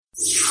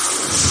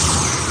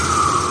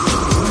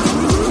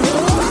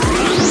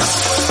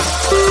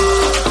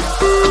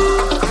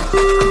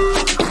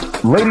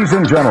Ladies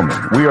and gentlemen,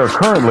 we are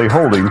currently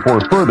holding for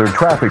further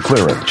traffic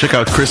clearance. Check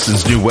out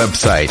Kristen's new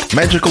website,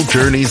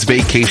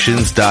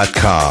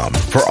 MagicalJourneysVacations.com,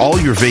 for all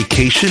your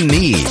vacation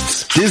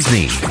needs.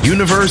 Disney,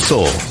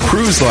 Universal,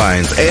 cruise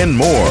lines, and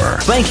more.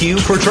 Thank you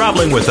for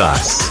traveling with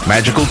us.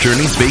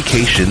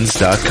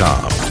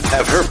 MagicalJourneysVacations.com.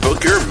 Have her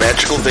book your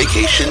magical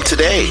vacation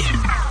today.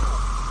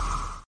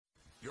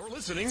 You're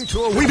listening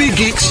to a Weeby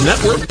Geeks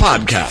Network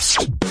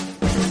podcast.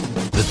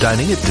 The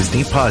Dining at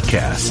Disney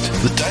podcast.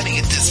 The Dining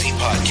at Disney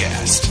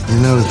podcast. You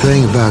know the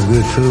thing about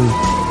good food?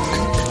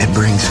 It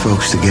brings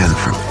folks together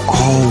from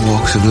all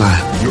walks of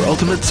life. Your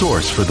ultimate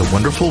source for the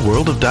wonderful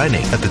world of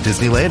dining at the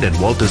Disneyland and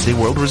Walt Disney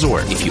World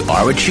Resort. If you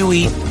are what you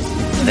eat,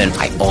 then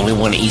I only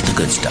want to eat the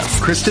good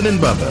stuff. Kristen and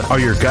Bubba are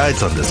your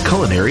guides on this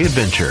culinary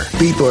adventure.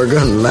 People are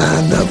going to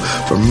line up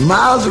for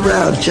miles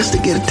around just to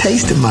get a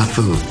taste of my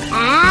food.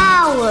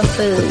 Our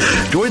food.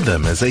 Join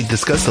them as they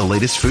discuss the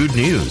latest food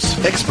news,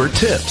 expert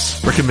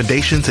tips,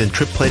 recommendations, and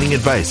trip planning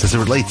advice as it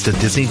relates to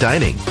Disney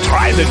dining.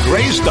 Try the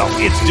gray stuff.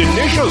 It's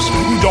delicious.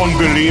 Don't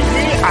believe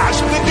me?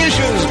 Ask the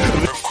dishes.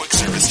 From quick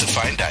service to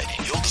fine dining,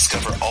 you'll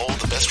discover all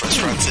the best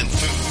restaurants and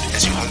food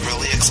as you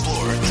hungrily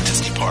explore the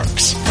Disney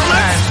parks.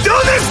 Let's do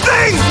this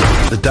thing!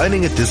 The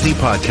Dining at Disney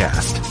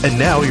podcast. And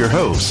now your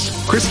hosts,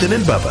 Kristen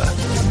and Bubba.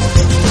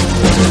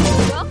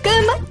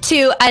 Welcome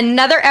to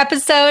another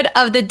episode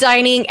of the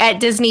Dining at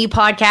Disney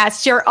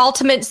podcast, your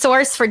ultimate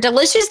source for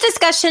delicious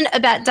discussion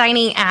about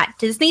dining at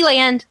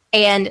Disneyland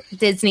and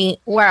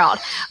Disney World.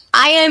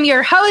 I am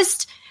your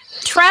host,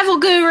 travel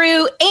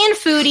guru and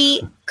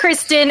foodie,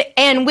 Kristen,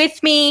 and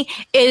with me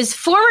is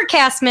former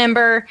cast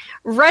member,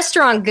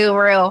 restaurant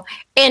guru,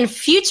 and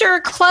future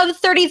Club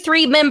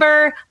 33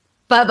 member,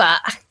 Bubba.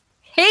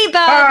 Hey,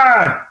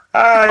 Bubba.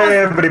 Hi,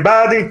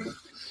 everybody.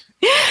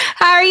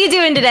 How are you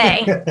doing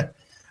today?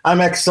 I'm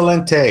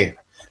excelente.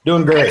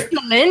 Doing great.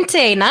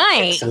 Excelente,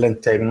 nice.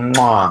 Excelente.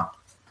 Mwah.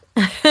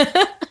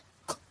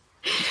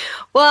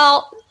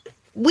 Well,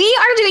 we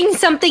are doing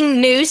something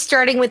new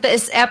starting with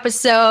this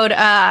episode.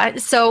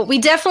 So we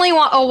definitely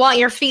want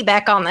your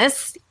feedback on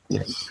this.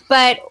 Yes.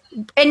 But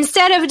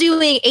instead of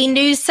doing a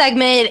news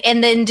segment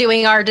and then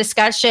doing our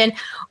discussion,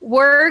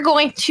 we're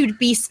going to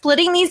be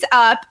splitting these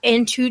up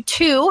into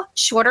two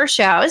shorter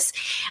shows.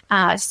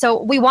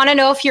 So we want to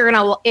know if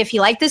if you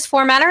like this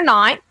format or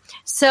not.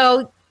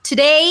 So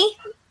today,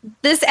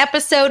 this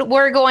episode,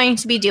 we're going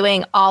to be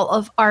doing all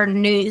of our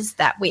news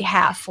that we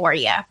have for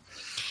you.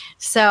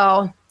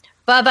 So,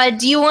 Bubba,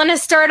 do you want to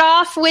start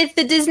off with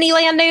the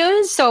Disneyland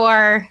news,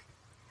 or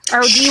do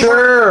you?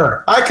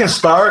 Sure, I can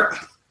start.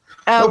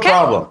 Okay. No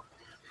problem.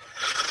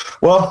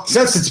 Well,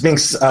 since it's being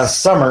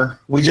summer,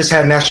 we just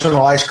had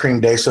National Ice Cream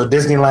Day, so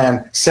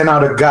Disneyland sent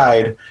out a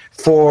guide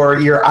for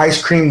your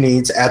ice cream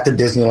needs at the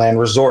Disneyland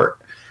Resort.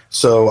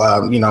 So,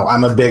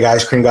 I'm a big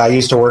ice cream guy. I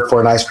used to work for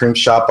an ice cream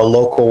shop, a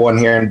local one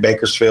here in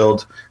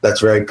Bakersfield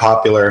that's very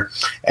popular.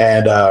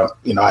 And,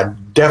 I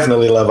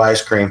definitely love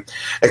ice cream,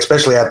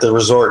 especially at the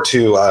resort,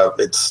 too.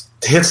 It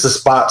hits the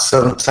spot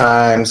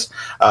sometimes,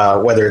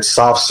 whether it's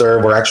soft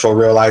serve or actual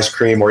real ice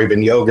cream or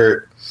even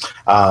yogurt.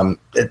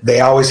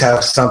 They always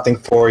have something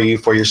for you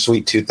for your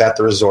sweet tooth at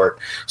the resort.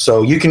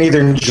 So you can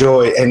either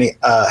enjoy any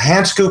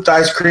hand-scooped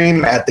ice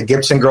cream at the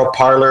Gibson Grill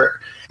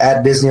Parlor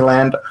at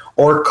Disneyland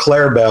or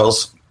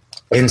Clarabelle's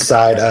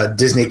inside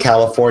Disney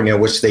California,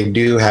 which they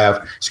do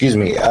have,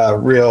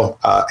 real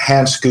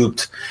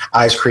hand-scooped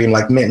ice cream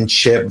like mint and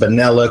chip,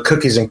 vanilla,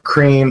 cookies and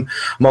cream,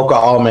 mocha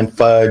almond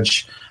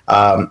fudge,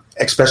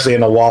 especially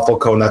in a waffle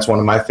cone. That's one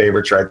of my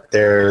favorites right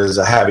there,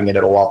 is having it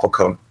at a waffle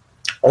cone.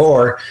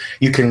 Or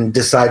you can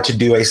decide to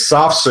do a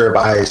soft serve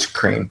ice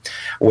cream,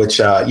 which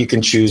you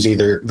can choose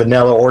either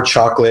vanilla or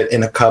chocolate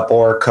in a cup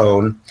or a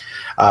cone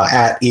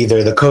at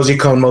either the Cozy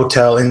Cone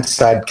Motel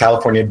inside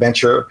California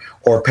Adventure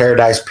or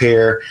Paradise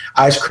Pier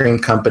Ice Cream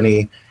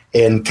Company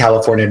in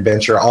California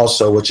Adventure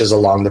also, which is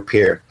along the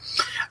pier.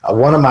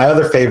 One of my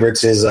other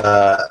favorites is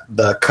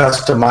the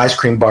custom ice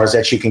cream bars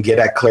that you can get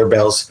at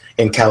Clarabelle's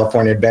in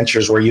California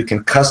Adventures, where you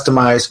can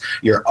customize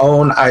your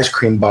own ice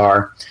cream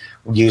bar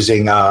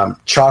using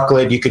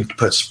chocolate. You could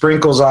put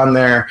sprinkles on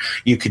there.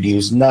 You could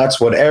use nuts,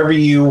 whatever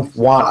you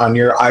want on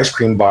your ice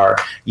cream bar.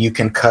 You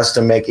can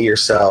custom make it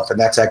yourself. And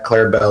that's at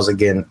Clarabelle's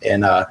again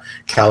in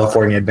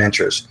California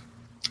Adventures.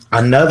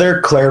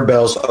 Another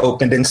Clarabelle's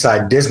opened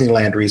inside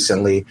Disneyland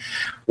recently,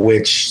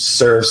 which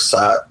serves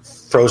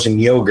frozen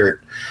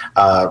yogurt,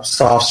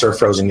 soft serve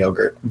frozen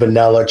yogurt,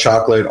 vanilla,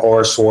 chocolate,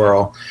 or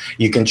swirl.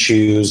 You can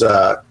choose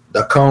a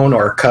cone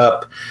or a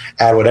cup,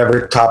 add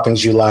whatever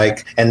toppings you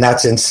like, and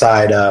that's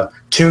inside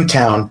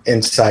Toontown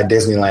inside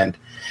Disneyland.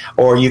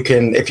 Or you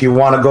can, if you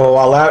want to go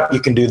all out, you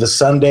can do the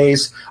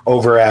Sundays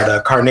over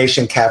at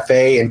Carnation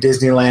Cafe in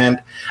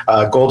Disneyland,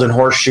 Golden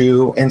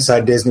Horseshoe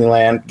inside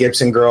Disneyland,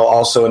 Gibson Grill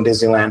also in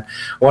Disneyland.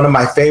 One of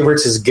my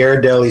favorites is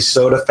Ghirardelli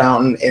Soda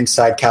Fountain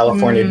inside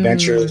California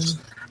Adventures.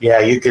 Yeah,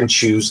 you can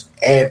choose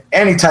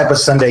any type of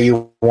sundae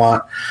you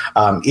want,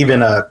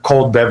 even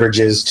cold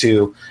beverages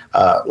to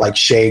like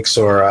shakes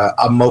or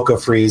a mocha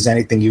freeze,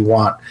 anything you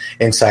want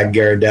inside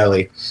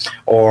Ghirardelli.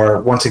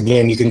 Or once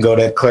again, you can go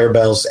to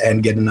Clarabelle's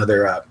and get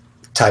another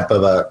type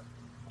of a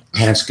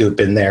hand scoop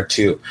in there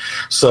too.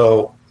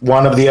 So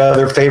one of the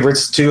other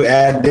favorites to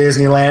add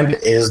Disneyland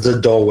is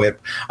the Dole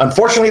Whip.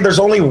 Unfortunately, there's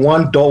only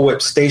one Dole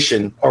Whip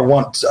station or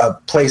one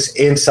place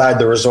inside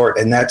the resort,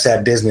 and that's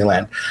at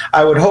Disneyland.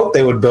 I would hope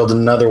they would build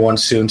another one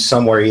soon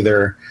somewhere,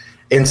 either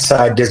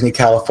inside Disney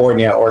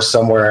California or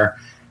somewhere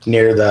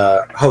near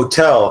the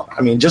hotel.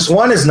 I mean, just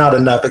one is not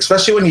enough,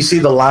 especially when you see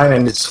the line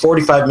and it's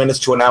 45 minutes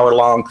to an hour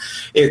long.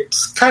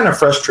 It's kind of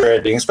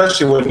frustrating,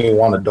 especially when you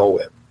want a Dole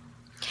Whip.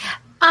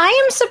 I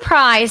am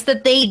surprised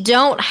that they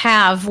don't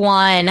have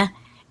one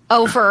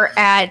over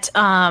at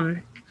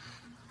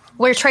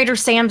where Trader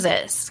Sam's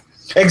is.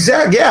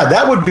 Exactly. Yeah,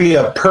 that would be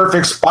a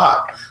perfect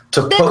spot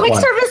to put quick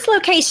one. service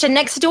location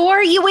next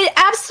door. You would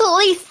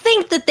absolutely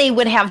think that they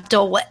would have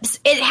Dole Whips.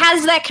 It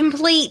has that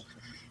complete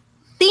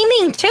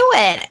theming to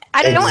it.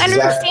 I don't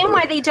understand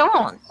why they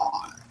don't.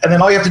 And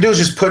then all you have to do is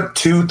just put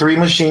 2-3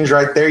 machines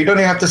right there. You don't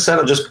even have to set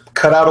up. Just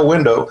cut out a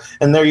window,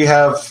 and there you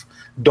have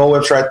Dole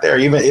Whips right there.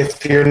 Even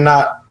if you're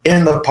not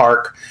in the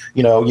park,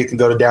 you know, you can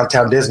go to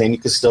downtown Disney and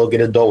you can still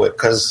get a Dole Whip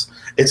because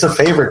it's a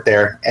favorite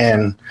there.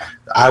 And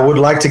I would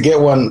like to get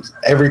one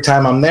every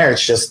time I'm there.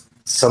 It's just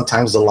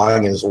sometimes the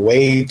line is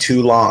way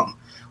too long.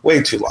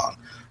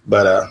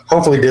 But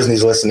hopefully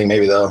Disney's listening.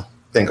 Maybe they'll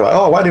think about,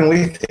 oh, why didn't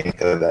we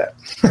think of that?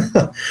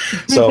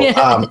 So,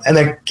 and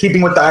then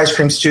keeping with the ice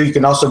creams too, you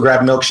can also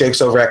grab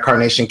milkshakes over at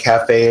Carnation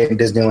Cafe in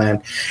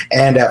Disneyland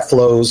and at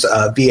Flo's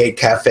V8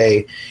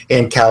 Cafe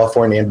in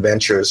California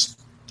Adventures,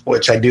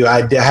 which I do.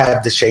 I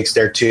have the shakes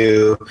there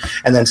too.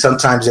 And then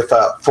sometimes if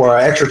for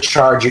an extra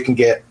charge, you can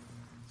get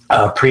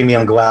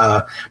premium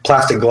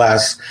plastic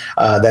glass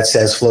that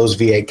says Flo's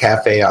V8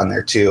 Cafe on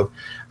there too.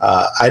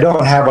 I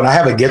don't have one. I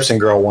have a Gibson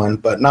Girl one,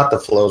 but not the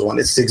Flo's one.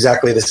 It's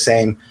exactly the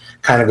same.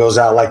 Kind of goes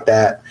out like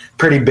that.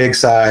 Pretty big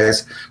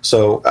size.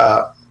 So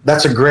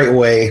that's a great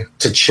way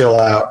to chill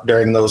out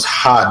during those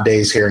hot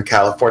days here in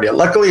California.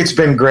 Luckily, it's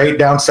been great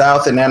down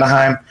south in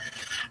Anaheim.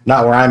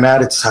 Not where I'm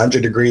at. It's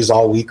 100 degrees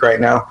all week right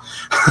now.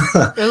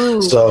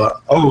 So,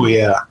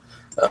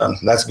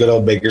 that's good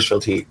old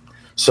Bakersfield heat.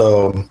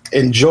 So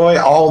enjoy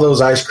all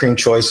those ice cream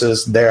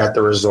choices there at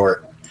the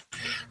resort.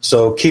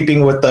 So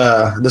keeping with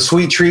the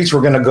sweet treats,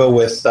 we're going to go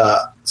with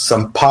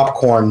some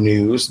popcorn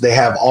news. They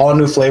have all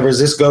new flavors.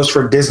 This goes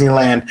for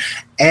Disneyland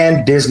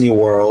and Disney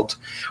World,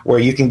 where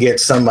you can get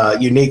some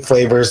unique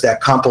flavors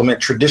that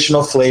complement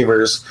traditional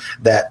flavors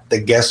that the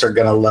guests are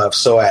going to love.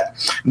 So at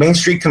Main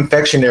Street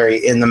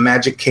Confectionery in the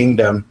Magic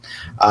Kingdom,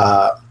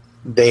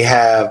 they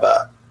have,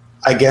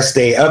 I guess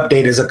they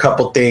updated a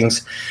couple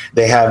things.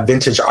 They have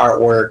vintage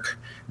artwork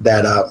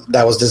that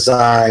was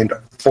designed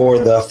for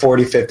the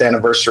 45th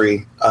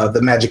anniversary of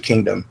the Magic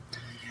Kingdom.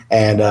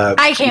 And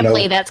I can't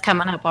believe that's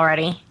coming up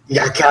already.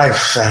 Yeah, I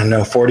don't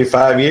know,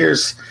 45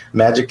 years,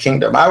 Magic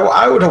Kingdom.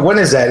 I would. When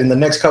is that? In the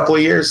next couple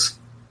of years?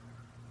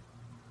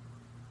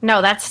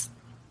 No, that's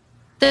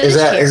this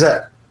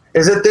year.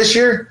 Is it this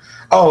year?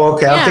 Oh,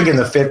 okay. Yeah. I'm thinking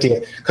the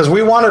 50th because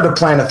we wanted to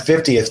plan a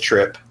 50th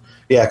trip.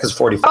 Yeah, because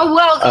 45. Oh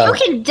well, you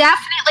can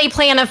definitely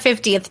plan a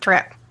 50th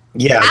trip.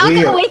 Yeah,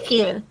 I'll go with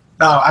you.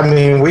 No, I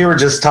mean, we were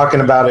just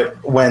talking about it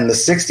when the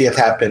 60th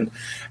happened,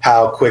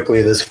 how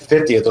quickly this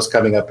 50th was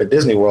coming up at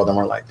Disney World. And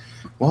we're like,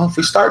 well, if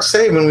we start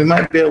saving, we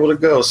might be able to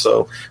go.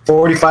 So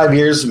 45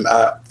 years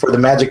for the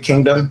Magic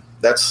Kingdom,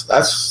 that's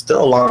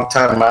still a long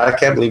time. I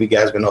can't believe you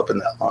guys have been open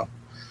that long.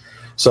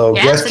 So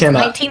guests can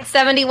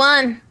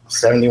 1971.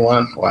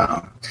 71.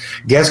 Wow.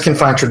 Guests can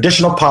find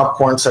traditional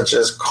popcorn such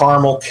as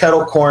caramel,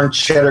 kettle corn,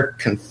 cheddar,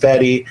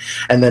 confetti,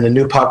 and then the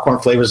new popcorn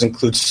flavors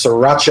include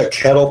sriracha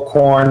kettle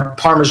corn,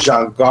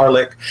 Parmesan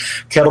garlic,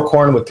 kettle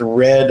corn with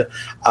red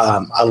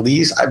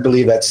Alise, I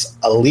believe that's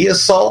Alea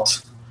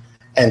salt,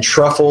 and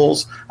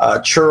truffles,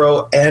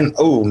 churro, and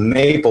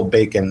maple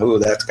bacon. Ooh,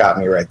 that's got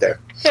me right there.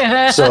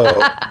 So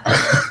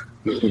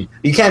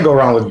you can't go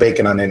wrong with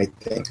bacon on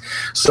anything.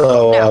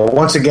 So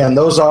once again,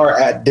 those are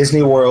at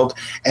Disney World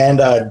and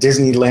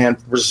Disneyland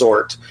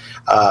Resort.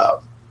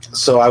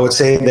 So I would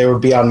say they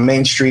would be on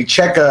Main Street.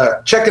 Check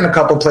in a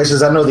couple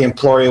places. I know the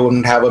Emporia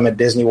wouldn't have them at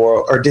Disney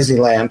World or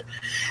Disneyland,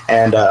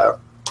 and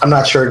I'm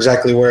not sure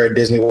exactly where at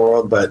Disney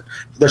World, but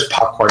there's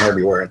popcorn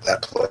everywhere at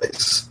that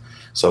place.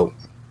 So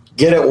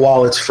get it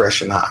while it's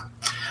fresh and hot.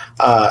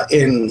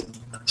 In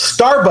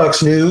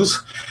Starbucks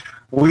news,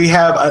 we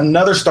have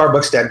another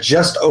Starbucks that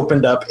just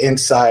opened up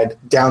inside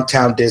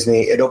downtown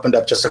Disney. It opened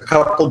up just a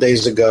couple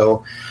days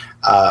ago,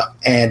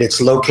 and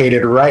it's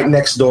located right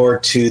next door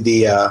to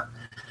the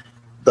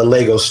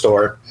Lego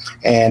store.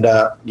 And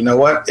you know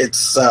what?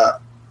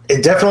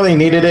 It definitely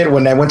needed it.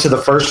 When I went to the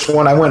first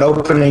one, I went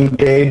opening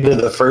day to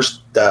the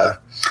first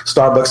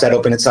Starbucks that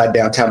opened inside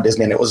downtown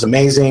Disney, and it was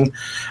amazing.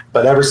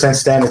 But ever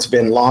since then, it's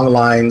been long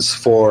lines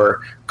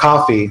for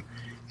coffee.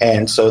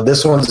 And so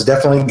this one's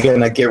definitely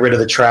going to get rid of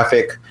the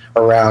traffic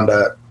around,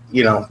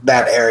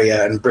 that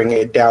area and bring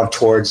it down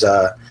towards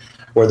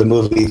where the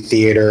movie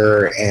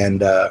theater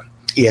and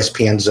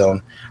ESPN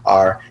zone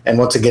are. And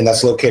once again,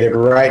 that's located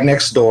right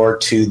next door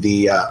to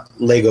the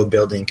Lego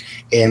building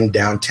in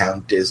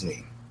downtown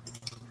Disney.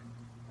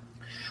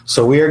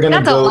 So we are going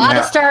to go. That's a lot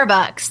of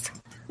Starbucks.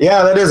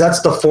 Yeah, that is.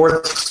 That's the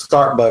fourth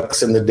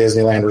Starbucks in the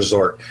Disneyland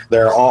Resort.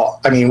 They're all,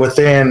 I mean,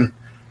 within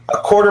a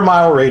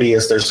quarter-mile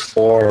radius, there's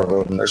 4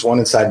 of them. There's one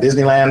inside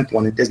Disneyland,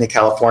 one in Disney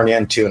California,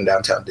 and 2 in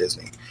downtown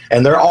Disney.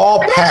 And they're all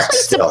packed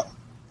still.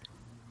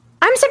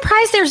 I'm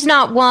surprised there's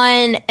not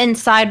one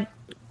inside,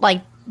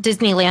 like,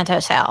 Disneyland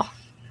Hotel.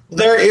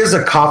 There is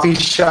a coffee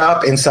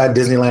shop inside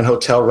Disneyland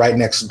Hotel right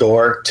next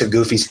door to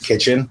Goofy's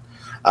Kitchen.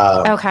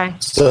 Okay.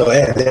 So,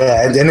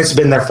 and it's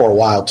been there for a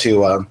while,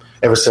 too,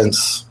 ever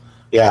since...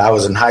 Yeah, I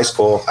was in high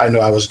school. I knew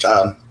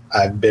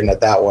I'd been at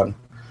that one,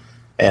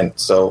 and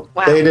so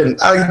they didn't.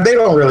 They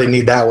don't really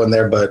need that one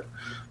there, but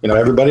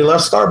everybody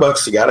loves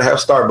Starbucks. You got to have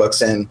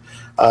Starbucks. And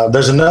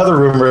there's another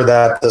rumor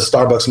that the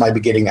Starbucks might be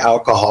getting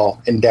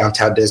alcohol in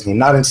downtown Disney,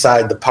 not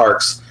inside the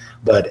parks,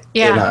 but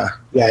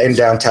in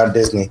downtown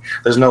Disney.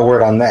 There's no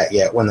word on that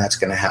yet when that's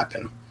going to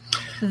happen.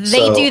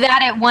 They do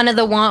that at one of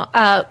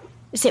the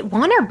is it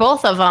one or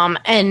both of them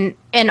in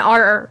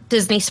our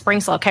Disney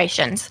Springs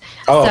locations?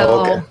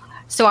 Oh, okay.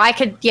 So I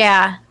could,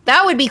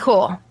 that would be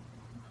cool.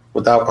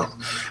 Without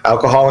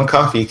alcohol and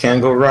coffee, you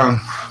can't go wrong.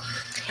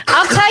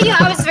 I'll tell you,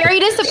 I was very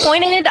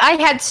disappointed. I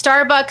had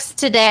Starbucks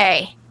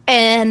today,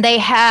 and they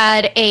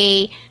had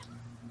a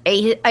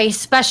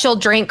special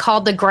drink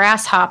called the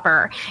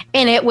Grasshopper,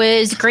 and it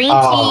was green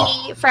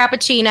tea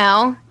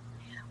frappuccino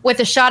with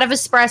a shot of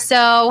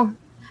espresso,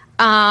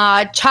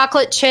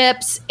 chocolate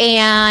chips,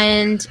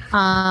 and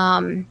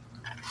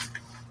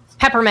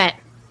peppermint.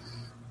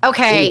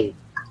 Okay. Ooh.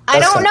 I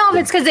don't know if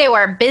it's because they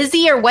were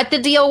busy or what the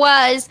deal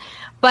was,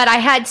 but I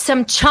had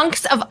some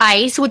chunks of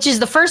ice, which is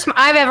the first time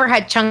I've ever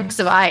had chunks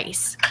of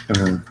ice.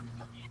 Mm-hmm.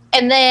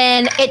 And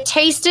then it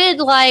tasted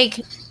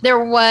like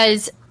there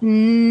was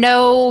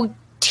no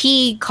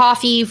tea,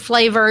 coffee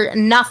flavor,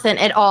 nothing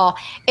at all.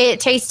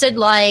 It tasted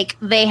like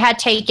they had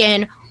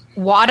taken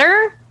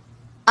water,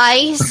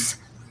 ice,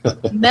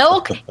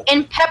 milk,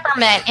 and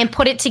peppermint and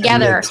put it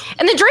together.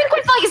 And the drink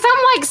was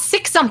like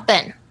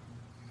 6-something.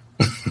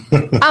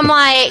 I'm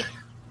like,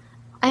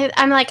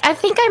 I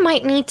think I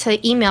might need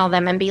to email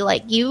them and be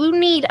like, you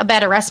need a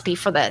better recipe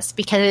for this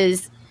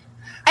because,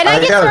 and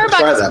I get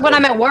Starbucks when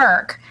I'm at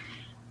work,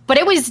 but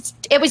it was,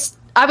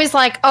 I was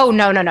like, oh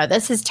no,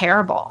 this is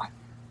terrible.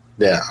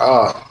 Yeah.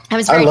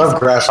 I love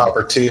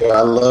Grasshopper too.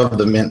 I love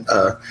the mint,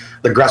 the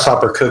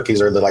Grasshopper cookies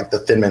or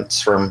the Thin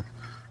Mints from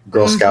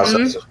Girl Scouts.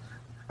 Mm-hmm.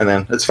 And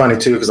then it's funny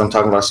too, because I'm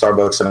talking about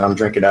Starbucks and I'm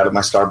drinking out of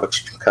my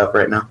Starbucks cup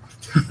right now.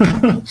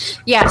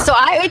 Yeah, so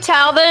I would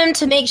tell them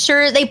to make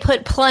sure they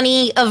put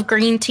plenty of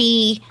green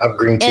tea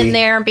in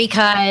there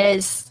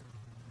because,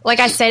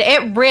 like I said,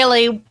 it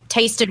really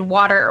tasted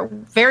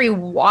very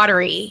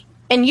watery.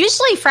 And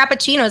usually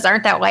Frappuccinos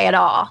aren't that way at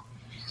all.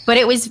 But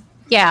it was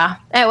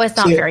not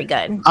very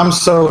good. I'm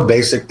so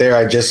basic there.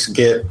 I just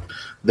get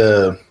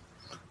a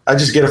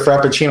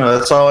Frappuccino.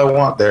 That's all I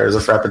want there is a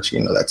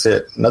Frappuccino. That's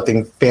it.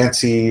 Nothing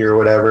fancy or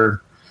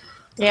whatever.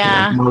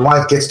 Yeah. My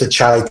wife gets the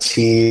chai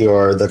tea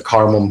or the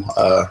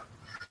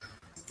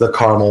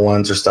caramel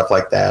ones or stuff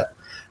like that.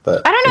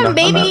 But I don't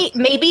know.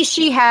 Maybe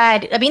she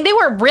had. I mean, they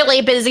were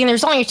really busy, and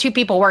there's only 2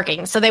 people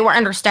working, so they were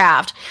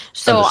understaffed.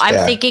 So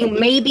I'm thinking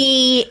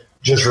maybe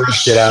just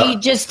reached it out. She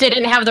just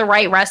didn't have the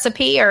right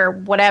recipe or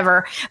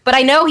whatever. But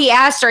I know he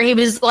asked her. He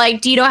was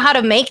like, "Do you know how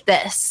to make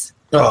this?"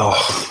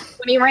 Oh.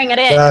 When he rang it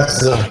in.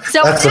 That's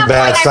a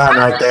bad sign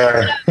right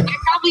there. I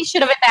probably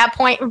should have at that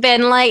point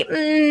been like,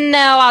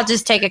 no, I'll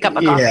just take a cup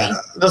of coffee. Yeah,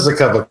 just a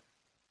cup of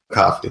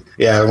coffee.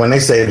 Yeah, when they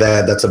say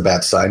that, that's a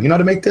bad sign. You know how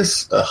to make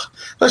this?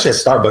 Especially at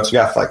Starbucks, we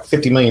got like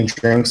 50 million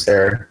drinks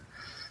there.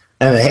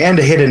 And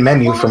a hidden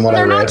menu from what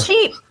I read. They're not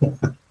cheap.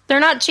 They're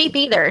not cheap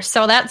either.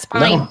 So that's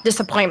my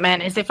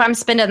disappointment is if I'm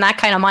spending that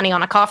kind of money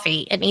on a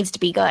coffee, it needs to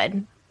be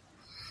good.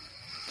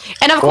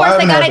 And of course,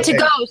 they got it to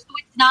go, so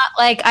it's not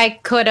like I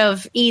could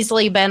have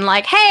easily been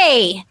like,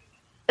 hey,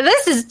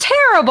 this is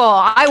terrible.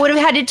 I would have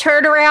had to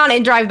turn around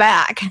and drive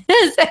back.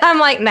 I'm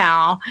like,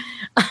 no,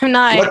 I'm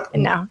not.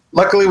 No.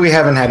 Luckily, we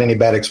haven't had any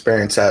bad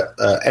experience at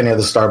any of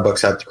the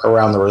Starbucks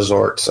around the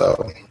resort.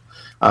 So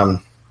I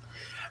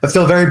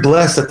feel very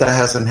blessed that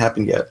hasn't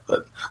happened yet,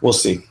 but we'll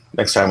see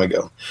next time we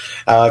go.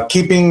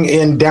 Keeping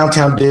in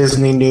downtown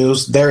Disney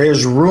news, there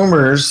is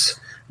rumors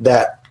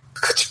that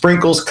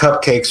Sprinkles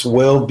Cupcakes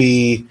will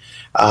be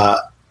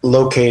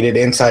located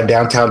inside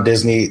downtown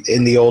Disney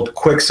in the old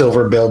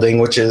Quicksilver building,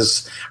 which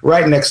is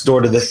right next door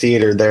to the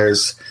theater.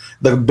 There's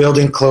the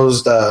building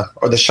closed,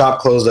 or the shop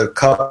closed a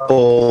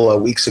couple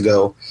of weeks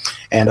ago,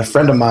 and a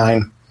friend of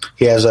mine,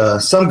 he has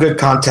some good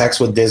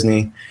contacts with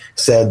Disney,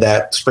 said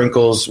that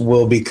Sprinkles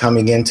will be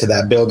coming into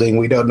that building.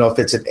 We don't know if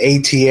it's an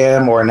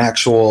ATM or an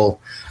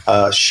actual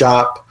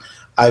shop.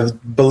 I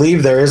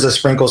believe there is a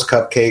Sprinkles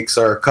Cupcakes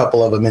or a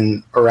couple of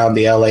them around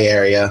the LA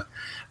area,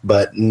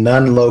 but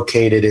none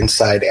located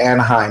inside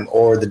Anaheim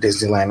or the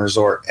Disneyland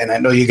Resort. And I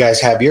know you guys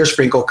have your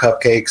Sprinkle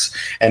Cupcakes,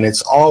 and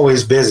it's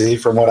always busy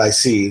from what I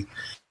see.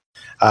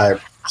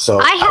 So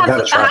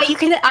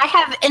I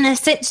have in a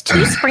sense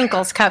 2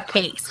 Sprinkles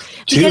Cupcakes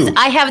because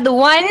I have the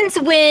ones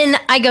when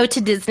I go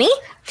to Disney,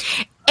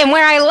 and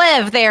where I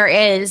live there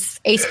is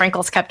a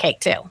Sprinkles Cupcake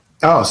too.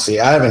 Oh, see,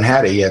 I haven't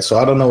had it yet, so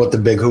I don't know what the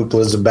big hoopla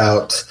is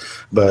about.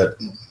 But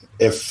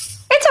if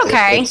it's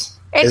okay,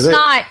 it's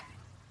not.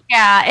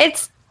 Yeah,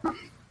 it's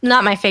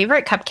not my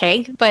favorite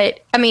cupcake, but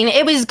I mean,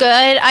 it was good.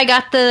 I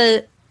got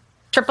the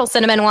triple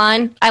cinnamon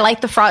one. I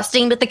like the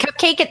frosting, but the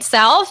cupcake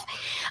itself,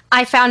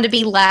 I found to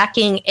be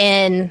lacking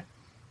in.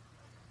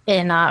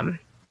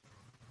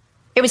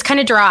 It was kind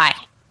of dry,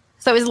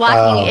 so it was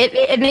lacking.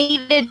 It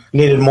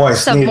needed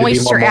moist, some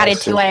moisture added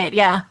to it.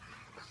 Yeah.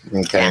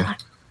 Okay. Yeah.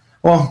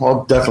 Well,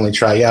 I'll definitely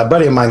try. Yeah, a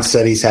buddy of mine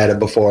said he's had it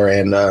before,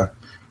 and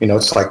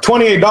it's like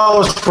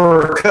 $28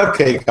 for a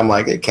cupcake. I'm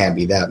like, it can't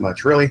be that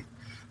much, really.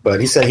 But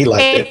he said he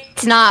liked it.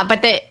 It's not,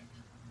 but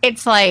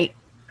it's like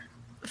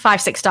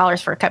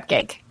 $5-6 for a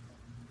cupcake.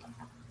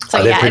 So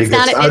are they pretty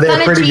good? Are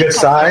they a pretty good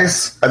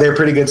size? Are they a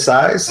pretty good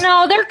size?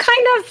 No, they're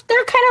kind of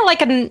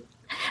like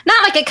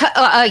not like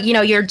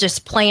you're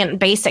just plain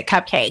basic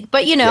cupcake,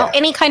 but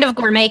any kind of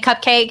gourmet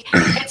cupcake.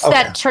 It's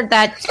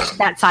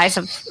that size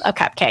of a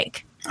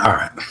cupcake. All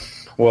right.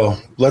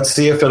 Well, let's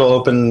see if it'll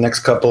open the next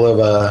couple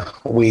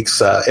of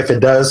weeks. If it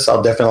does,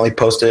 I'll definitely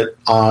post it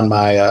on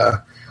my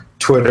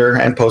Twitter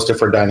and post it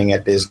for Dining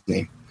at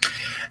Disney.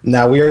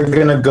 Now we are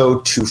going to go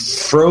to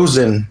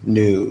Frozen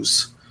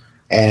news.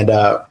 And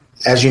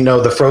as you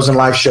know, the Frozen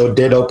Live show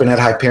did open at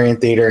Hyperion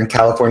Theater and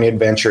California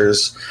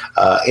Adventures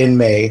in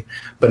May.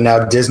 But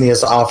now Disney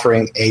is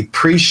offering a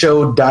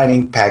pre-show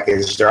dining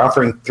package. They're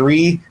offering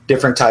 3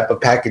 different type of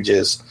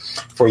packages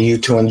for you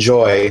to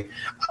enjoy.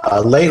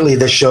 Lately,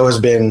 the show has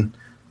been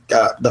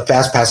the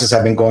fast passes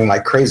have been going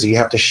like crazy. You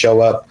have to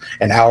show up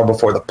an hour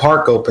before the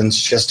park opens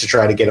just to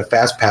try to get a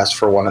fast pass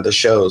for one of the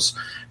shows.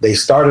 They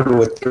started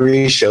with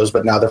 3 shows,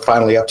 but now they're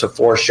finally up to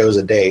 4 shows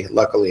a day,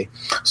 luckily.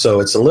 So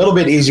it's a little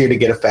bit easier to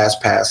get a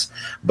fast pass.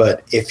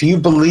 But if you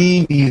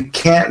believe you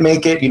can't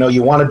make it,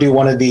 you want to do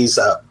one of these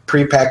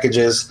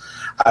pre-packages,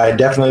 I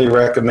definitely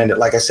recommend it.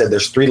 Like I said,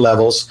 there's 3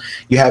 levels.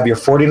 You have your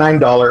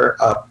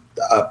 $49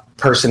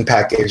 person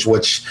package,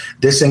 which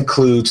this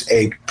includes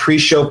a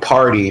pre-show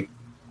party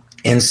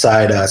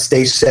inside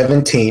Stage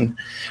 17,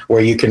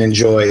 where you can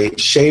enjoy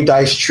shaved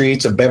ice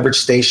treats, a beverage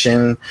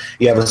station.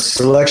 You have a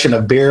selection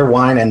of beer,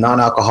 wine, and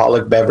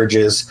non-alcoholic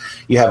beverages.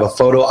 You have a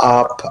photo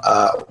op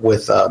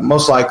with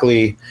most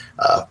likely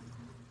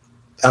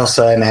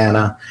Elsa and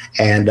Anna,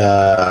 and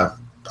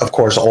of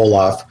course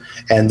Olaf.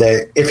 And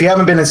if you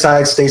haven't been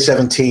inside Stage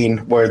 17,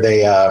 where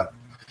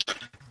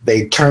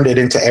they turned it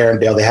into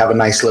Arendelle, they have a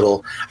nice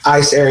little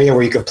ice area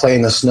where you can play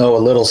in the snow, a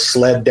little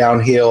sled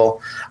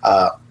downhill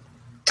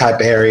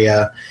type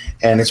area,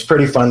 and it's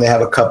pretty fun. They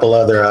have a couple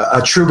other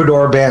a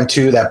troubadour band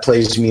too that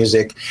plays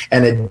music,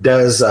 and it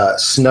does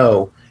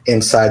snow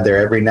inside there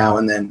every now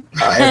and then.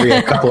 Every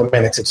couple of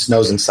minutes it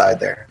snows inside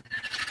there,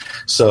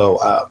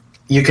 so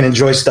you can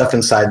enjoy stuff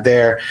inside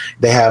there.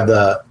 They have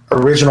the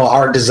original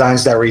art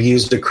designs that were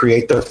used to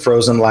create the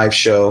Frozen Live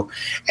show,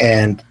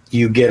 and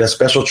you get a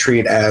special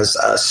treat as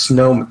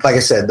snow. Like I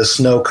said, the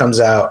snow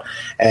comes out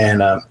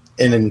and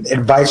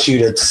invites you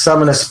to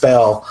summon a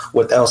spell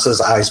with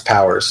Elsa's ice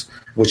powers,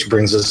 which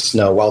brings us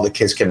snow while the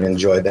kids can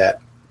enjoy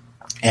that.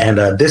 And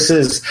this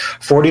is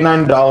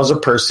 $49 a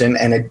person,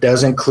 and it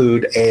does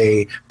include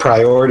a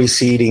priority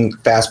seating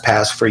fast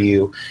pass for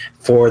you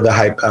for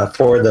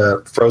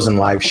the Frozen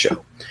Live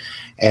show.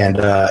 And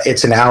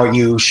it's an hour.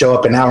 You show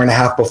up an hour and a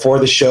half before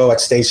the show at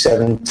Stage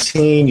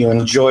 17. You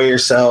enjoy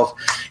yourself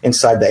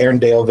inside the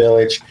Arendelle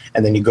Village,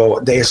 and then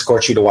they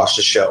escort you to watch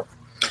the show.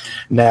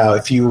 Now,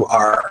 if you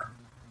are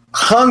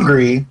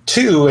hungry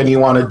too and you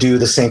want to do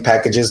the same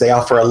packages, they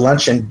offer a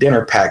lunch and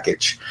dinner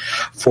package.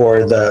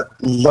 For the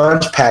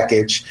lunch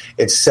package,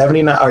 it's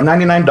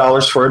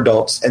 $99 for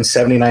adults and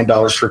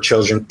 $79 for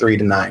children 3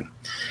 to 9,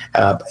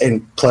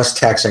 and plus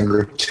tax and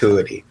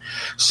gratuity.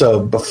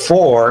 So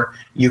before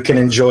you can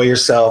enjoy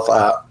yourself,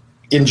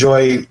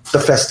 enjoy the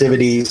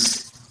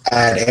festivities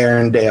at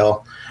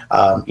Arendelle,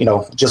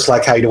 just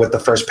like how you do with the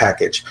first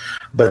package.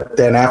 But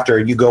then after,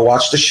 you go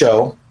watch the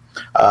show,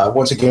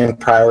 once again,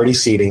 priority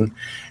seating.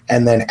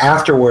 And then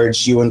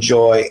afterwards, you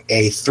enjoy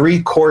a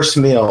 3-course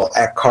meal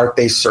at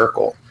Carthay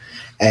Circle.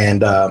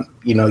 And,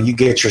 you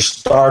get your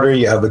starter,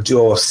 you have a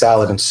duo of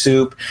salad and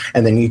soup,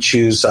 and then you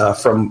choose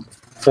from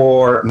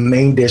 4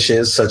 main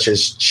dishes, such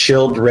as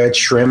chilled red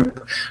shrimp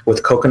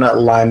with coconut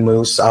lime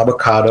mousse,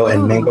 avocado,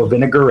 and mango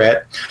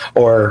vinaigrette.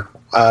 Or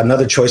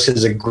another choice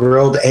is a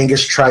grilled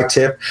Angus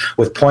tri-tip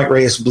with Point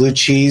Reyes blue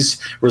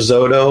cheese,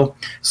 risotto,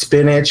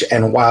 spinach,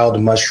 and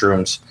wild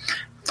mushrooms.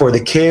 For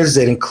the kids,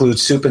 it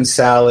includes soup and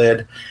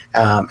salad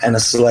and a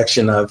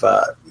selection of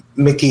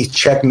Mickey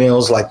check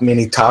meals like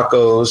mini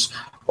tacos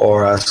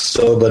or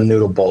soba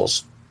noodle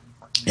bowls.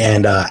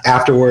 And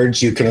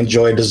afterwards, you can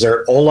enjoy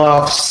dessert,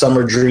 Olaf's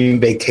Summer Dream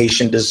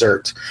Vacation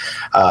dessert.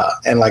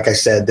 And like I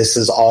said, this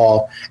is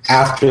all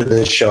after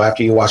the show.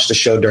 After you watch the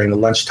show during the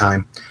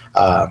lunchtime,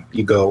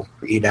 you go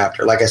eat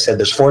after. Like I said,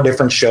 there's 4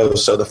 different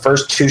shows. So the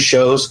first 2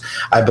 shows,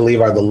 I believe,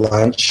 are the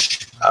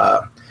lunch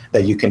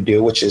that you can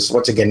do, which is,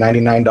 once again,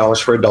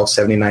 $99 for adults,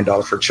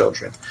 $79 for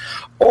children.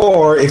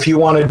 Or if you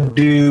want to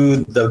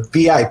do the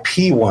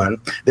VIP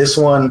one, this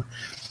one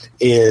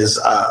is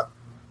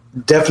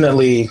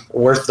definitely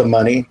worth the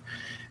money.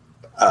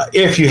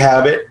 If you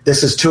have it,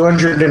 this is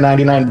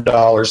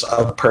 $299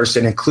 a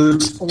person,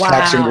 includes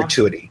tax and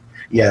gratuity.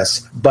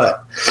 Yes,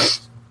 but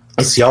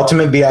it's the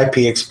ultimate VIP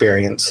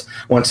experience.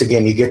 Once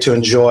again, you get to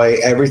enjoy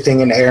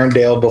everything in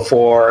Arendelle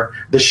before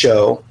the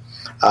show,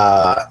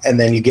 and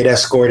then you get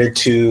escorted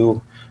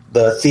to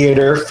the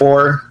theater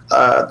for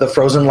the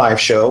Frozen live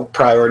show,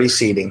 priority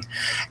seating.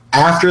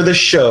 After the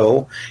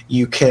show,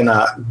 you can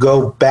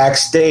go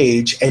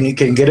backstage and you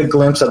can get a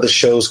glimpse of the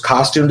show's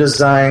costume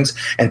designs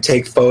and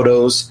take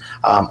photos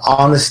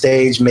on the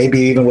stage, maybe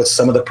even with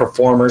some of the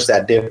performers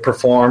that did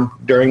perform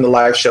during the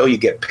live show. You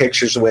get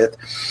pictures with.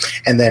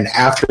 And then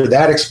after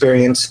that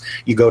experience,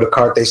 you go to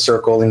Carthay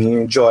Circle and you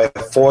enjoy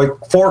a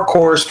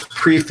four-course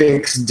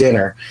prefix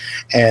dinner.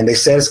 And they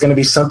said it's going to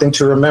be something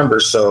to remember.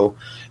 So,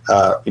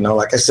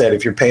 like I said,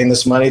 if you're paying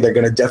this money, they're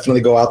going to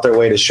definitely go out their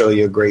way to show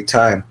you a great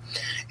time.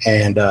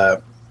 And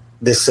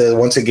this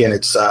once again,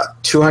 it's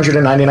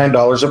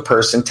 $299 a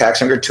person,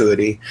 tax and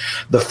gratuity.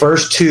 The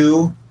first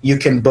two you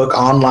can book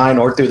online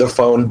or through the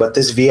phone, but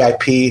this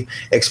VIP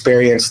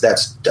experience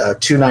that's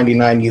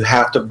 $299, you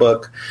have to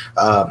book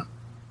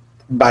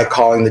by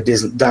calling the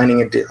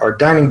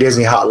Dining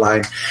Disney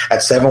hotline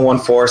at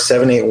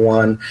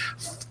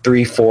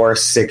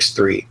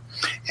 714-781-3463.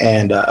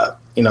 And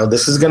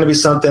this is going to be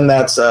something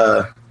that's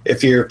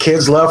if your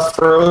kids love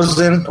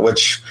Frozen,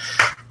 which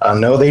I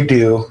know they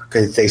do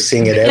because they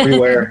sing it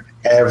everywhere,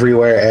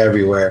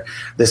 everywhere.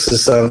 This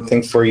is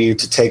something for you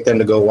to take them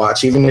to go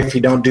watch. Even if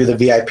you don't do the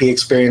VIP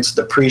experience,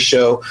 the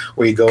pre-show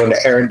where you go into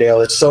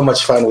Arendelle, it's so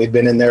much fun. We've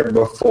been in there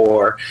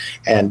before,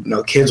 and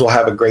kids will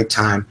have a great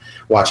time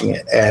watching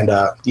it. And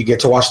you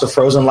get to watch the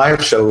Frozen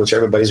live show, which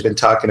everybody's been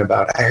talking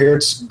about. I hear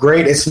it's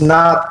great. It's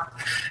not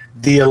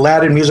the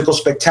Aladdin musical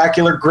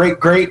spectacular,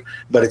 great,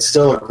 but it's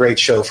still a great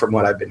show from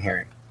what I've been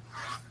hearing.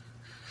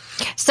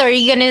 So are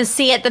you going to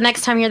see it the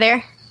next time you're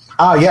there?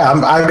 Oh, yeah.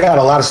 I got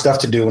a lot of stuff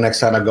to do next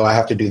time I go. I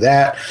have to do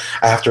that.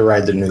 I have to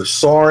ride the new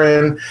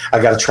Soarin'.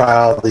 I got to try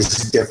all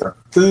these different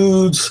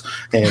foods.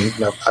 And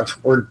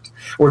we're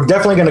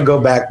definitely going to go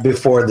back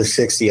before the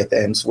 60th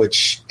ends,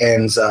 which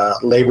ends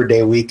Labor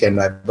Day weekend,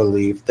 I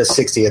believe, the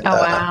 60th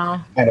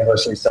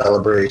anniversary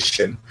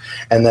celebration.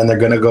 And then they're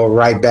going to go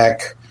right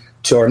back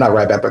to, or not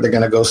right back, but they're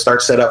going to go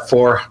start set up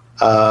for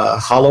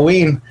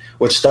Halloween,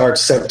 which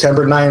starts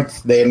September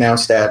 9th. They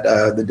announced at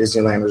the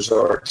Disneyland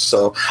Resort.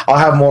 So I'll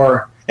have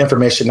more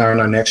information on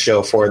our next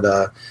show for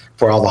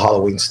all the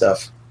Halloween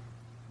stuff.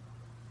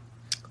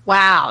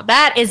 Wow,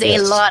 that is a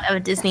lot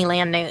of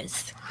Disneyland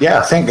news.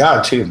 Yeah, thank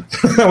God too.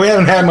 We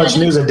haven't had much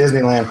news at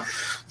Disneyland.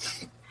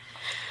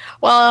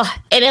 Well,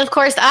 and of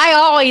course, I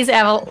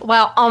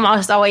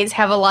almost always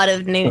have a lot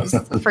of news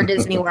for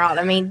Disney World.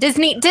 I mean,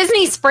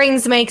 Disney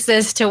Springs makes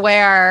this to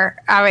where,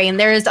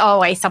 there is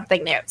always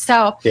something new.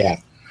 So, yeah,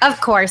 of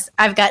course,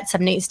 I've got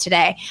some news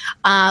today.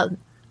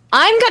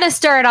 I'm going to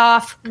start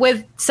off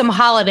with some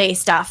holiday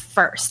stuff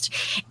first.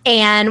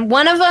 And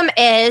one of them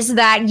is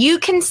that you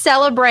can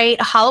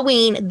celebrate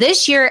Halloween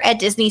this year at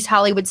Disney's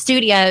Hollywood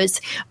Studios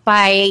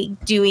by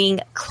doing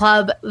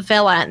Club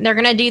Villain. They're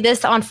going to do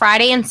this on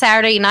Friday and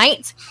Saturday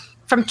nights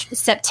from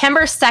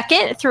September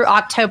 2nd through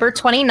October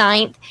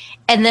 29th,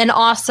 and then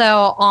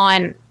also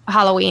on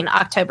Halloween,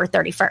 October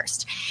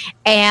 31st.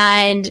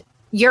 And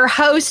your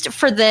host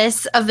for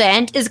this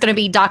event is going to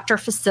be Dr.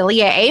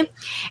 Facilier,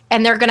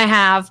 and they're going to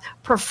have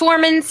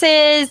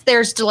performances,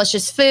 there's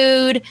delicious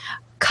food,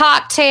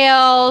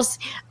 cocktails,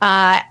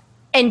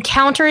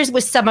 encounters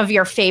with some of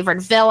your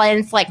favorite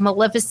villains like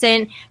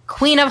Maleficent,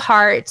 Queen of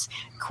Hearts,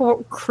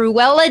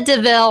 Cruella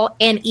de Vil,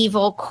 and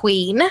Evil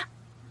Queen.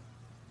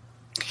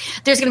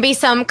 There's going to be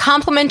some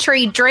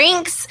complimentary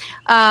drinks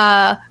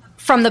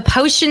from the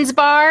Potions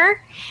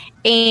Bar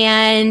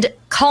and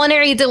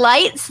culinary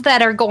delights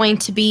that are going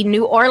to be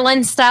New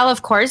Orleans style,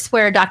 of course,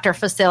 where Dr.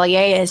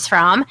 Facilier is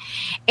from.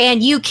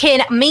 And you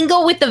can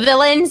mingle with the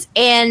villains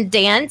and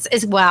dance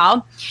as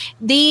well.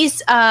 These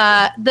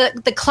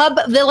the Club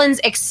Villains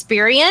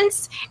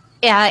experience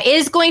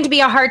is going to be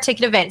a hard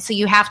ticket event, so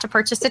you have to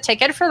purchase a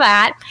ticket for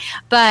that.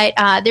 But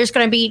there's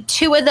going to be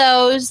 2 of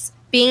those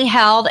being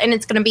held, and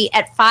it's going to be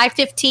at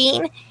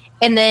 5:15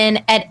 and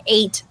then at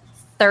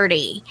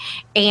 8:30.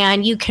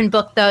 And you can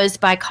book those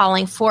by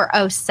calling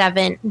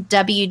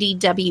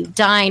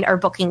 407-WDW-DINE or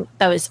booking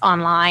those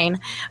online.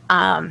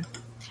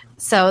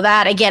 So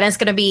that, again, is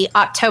going to be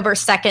October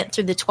 2nd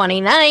through the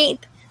 29th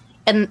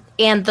and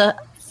the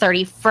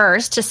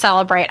 31st to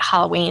celebrate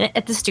Halloween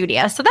at the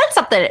studio. So that's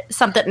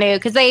something new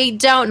because they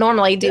don't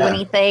normally do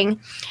anything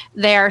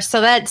there.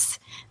 So that's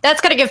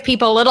going to give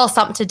people a little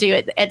something to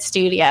do at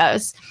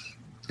studios.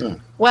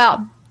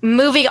 Well,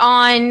 moving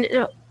on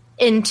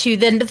into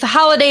the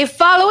holiday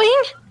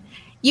following,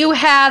 you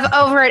have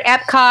over at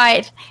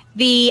Epcot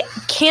the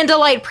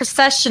Candlelight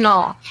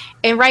Processional.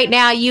 And right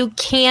now you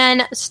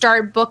can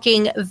start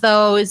booking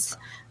those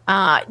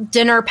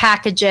dinner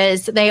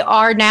packages. They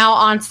are now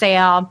on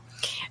sale.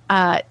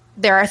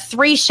 There are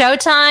 3 show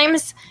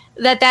times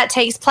that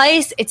takes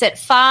place. It's at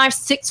 5,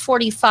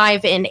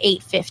 6:45, and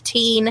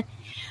 8:15.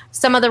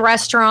 some of the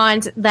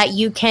restaurants that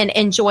you can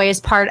enjoy as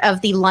part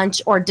of the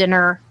lunch or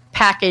dinner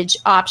package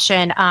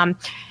option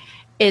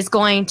is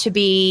going to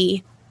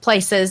be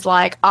places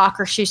like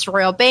Akershus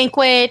Royal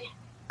Banquet,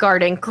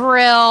 Garden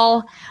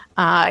Grill,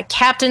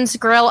 Captain's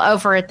Grill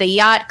over at the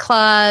Yacht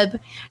Club.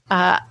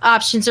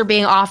 Options are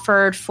being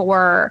offered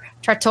for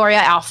Trattoria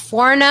Al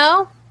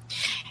Forno.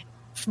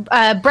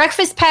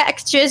 Breakfast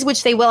packages,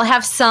 which they will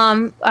have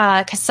some,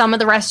 because some of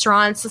the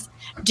restaurants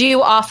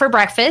do offer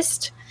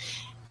breakfast.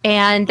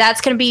 And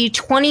that's going to be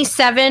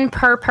 $27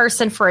 per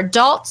person for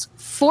adults,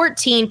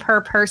 $14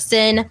 per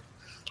person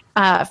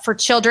for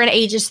children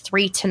ages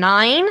 3 to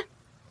 9.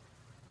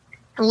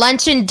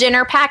 Lunch and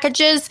dinner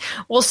packages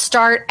will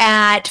start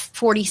at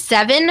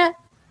 $47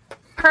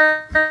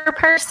 per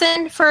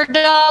person for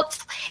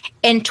adults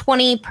and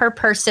 $20 per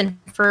person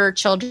for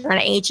children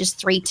ages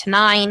 3 to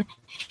 9.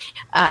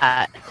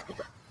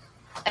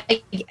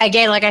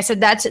 Again, like I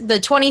said, that's the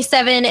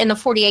 27 and the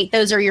 48.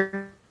 Those are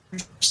your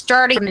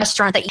starting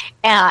restaurant.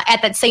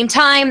 At that same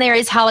time, there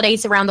is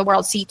holidays around the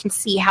world, so you can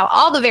see how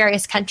all the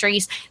various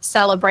countries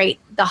celebrate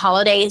the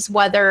holidays,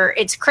 whether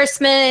it's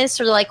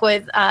Christmas or like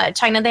with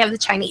China, they have the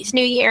Chinese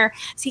New Year.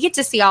 So you get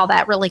to see all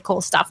that really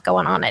cool stuff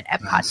going on at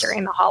Epcot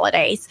during the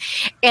holidays.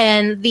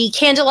 And the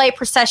Candlelight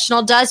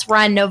Processional does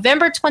run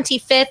November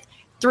 25th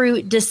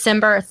through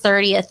December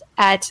 30th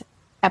at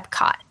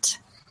Epcot.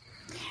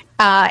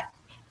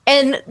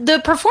 And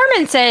the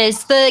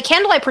performances, the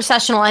Candlelight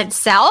Processional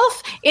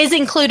itself is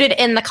included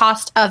in the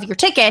cost of your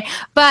ticket.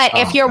 But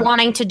if you're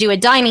wanting to do a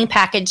dining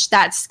package,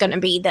 that's going to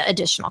be the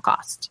additional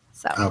cost.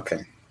 So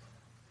Okay.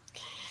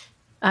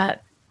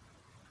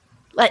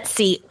 Let's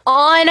see.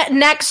 On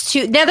next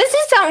to, now this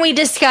is something we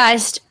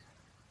discussed,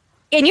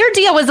 and your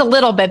deal was a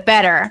little bit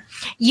better.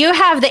 You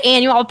have the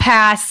annual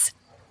pass,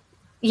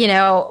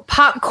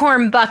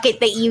 popcorn bucket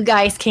that you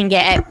guys can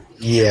get.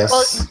 Yes.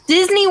 Well,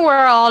 Disney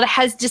World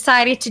has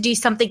decided to do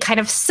something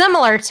kind of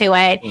similar to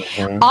it.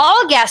 Mm-hmm.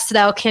 All guests,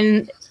 though,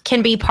 can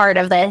be part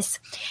of this.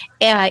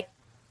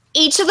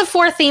 Each of the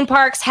 4 theme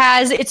parks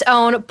has its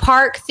own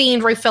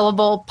park-themed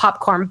refillable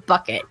popcorn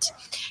bucket.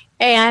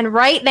 And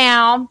right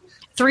now,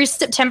 through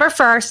September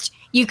 1st,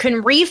 you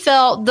can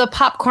refill the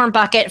popcorn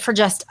bucket for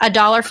just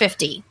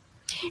 $1.50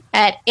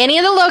 at any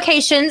of the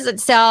locations that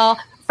sell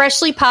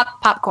freshly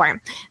popped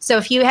popcorn. So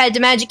if you head to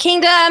Magic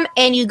Kingdom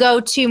and you go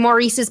to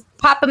Maurice's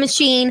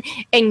Pop-A-Machine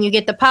and you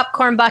get the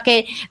popcorn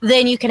bucket,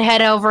 then you can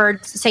head over,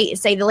 say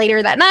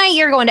later that night,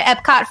 you're going to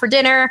Epcot for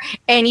dinner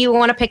and you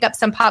want to pick up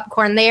some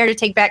popcorn there to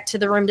take back to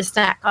the room to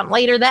snack on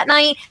later that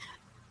night,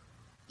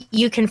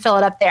 you can fill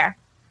it up there.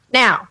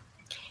 Now,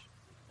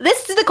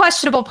 this is the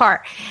questionable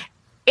part.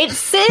 It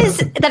says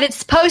that it's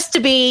supposed to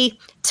be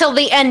till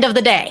the end of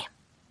the day.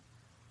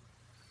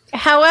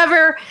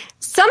 However,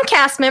 some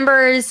cast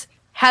members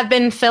have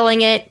been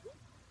filling it,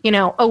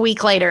 a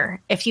week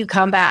later if you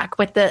come back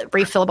with the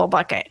refillable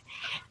bucket.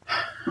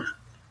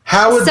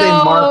 How would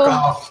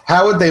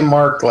they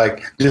mark,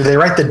 like, do they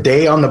write the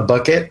day on the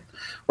bucket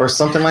or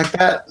something like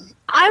that?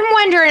 I'm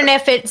wondering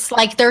if it's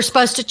like they're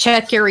supposed to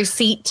check your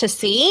receipt to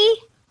see.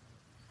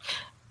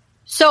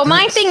 So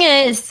my thing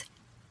is,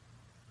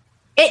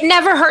 it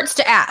never hurts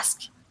to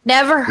ask.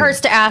 Never hurts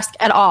to ask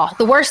at all.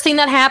 The worst thing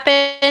that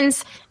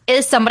happens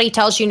is somebody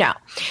tells you no.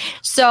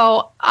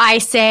 So I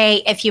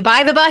say, if you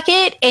buy the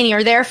bucket and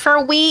you're there for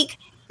a week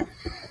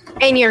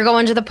and you're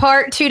going to the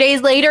park 2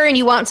 days later and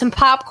you want some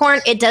popcorn,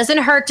 it doesn't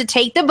hurt to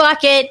take the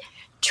bucket,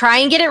 try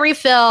and get it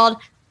refilled.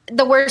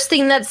 The worst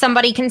thing that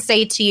somebody can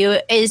say to you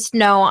is,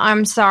 no,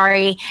 I'm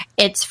sorry,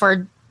 it's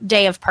for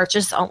day of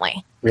purchase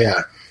only.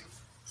 Yeah.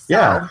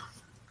 Yeah.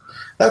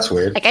 That's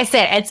weird. Like I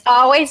said, it's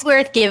always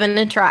worth giving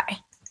a try.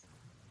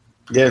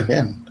 Yeah,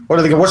 yeah.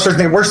 What's the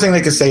worst thing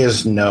they could say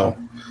is no.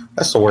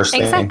 That's the worst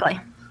thing. Exactly.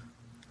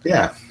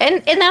 Yeah.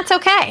 And that's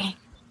okay.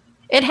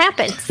 It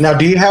happens. Now,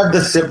 do you have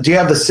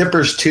the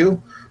sippers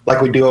too,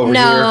 like we do over here?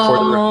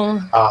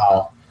 No.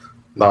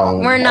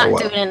 We're not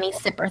doing any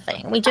sipper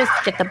thing. We just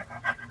get the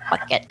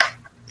bucket.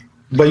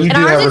 But you and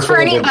do ours have is for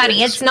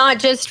anybody. It's not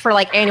just for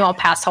like annual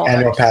pass holders.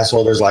 Annual pass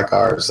holders like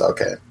ours.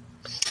 Okay.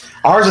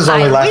 Ours is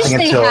only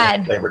lasting until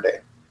Labor Day.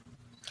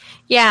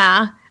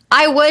 Yeah.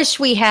 I wish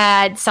we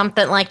had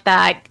something like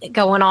that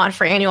going on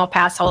for annual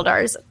pass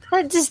holders.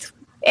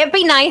 It'd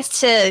be nice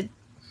to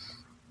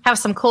have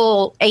some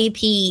cool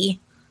AP,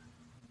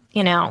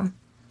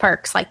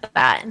 perks like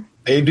that.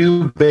 They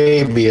do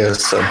baby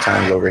us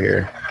sometimes over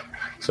here.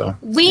 So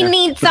we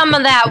need some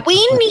of that.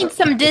 We need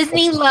some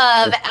Disney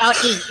love out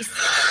east.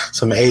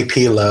 Some AP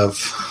love.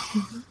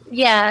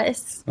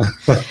 Yes.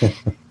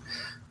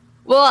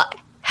 Well,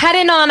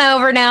 heading on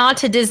over now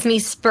to Disney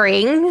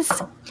Springs.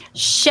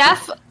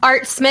 Chef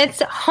Art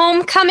Smith's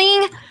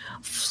Homecoming,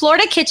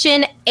 Florida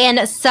Kitchen,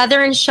 and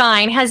Southern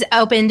Shine has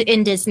opened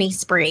in Disney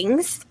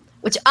Springs,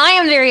 which I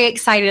am very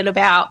excited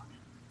about.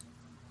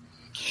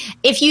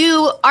 If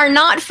you are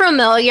not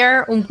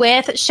familiar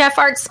with Chef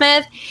Art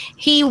Smith,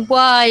 he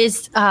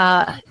was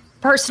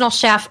personal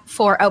chef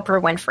for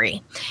Oprah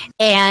Winfrey.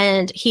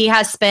 And he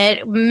has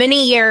spent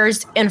many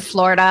years in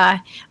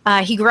Florida.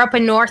 He grew up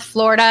in North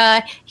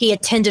Florida. He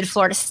attended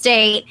Florida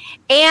State.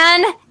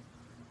 And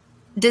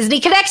Disney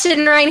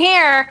connection right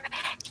here.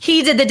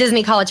 He did the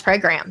Disney College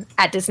program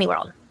at Disney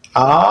World.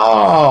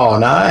 Oh,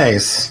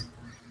 nice.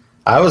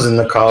 I was in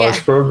the college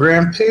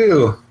program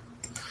too.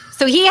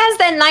 So he has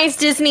that nice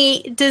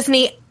Disney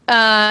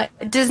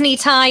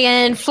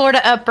tie-in,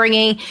 Florida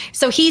upbringing.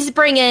 So he's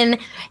bringing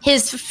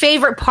his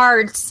favorite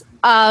parts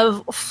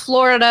of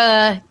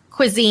Florida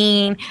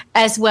cuisine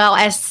as well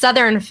as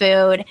Southern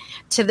food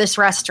to this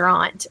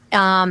restaurant.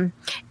 And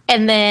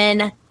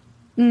then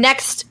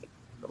next,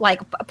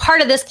 like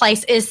part of this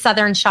place is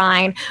Southern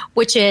Shine,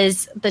 which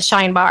is the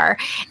Shine Bar.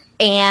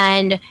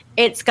 And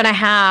it's going to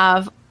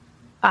have,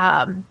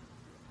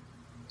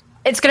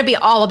 it's going to be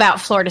all about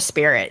Florida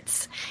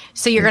spirits.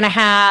 So you're going to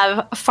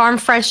have farm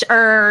fresh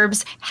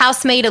herbs,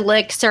 house-made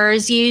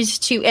elixirs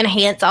used to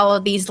enhance all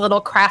of these little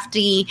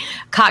crafty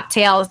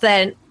cocktails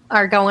that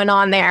are going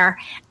on there.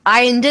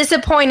 I am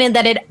disappointed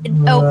that it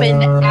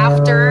opened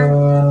after.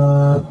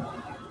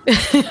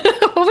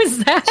 What was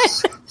that?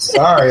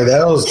 Sorry,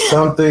 that was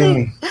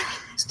something.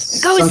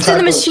 Goes to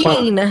the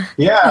machine.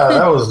 Yeah,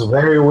 that was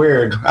very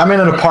weird. I'm in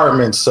an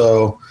apartment,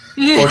 so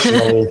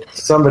fortunately,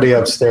 somebody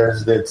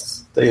upstairs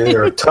that's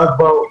either a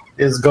tugboat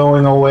is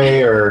going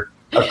away or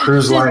a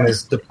cruise line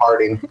is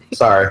departing.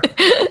 Sorry.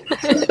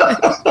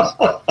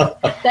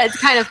 That's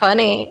kind of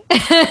funny.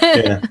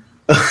 Yeah.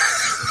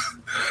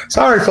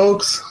 Sorry,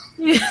 folks.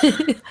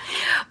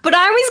 But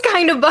I was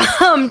kind of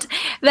bummed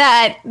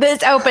that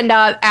this opened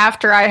up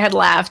after I had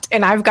left,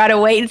 and I've got to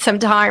wait some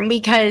time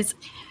because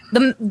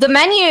the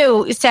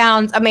menu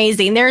sounds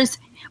amazing. There's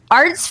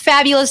Art's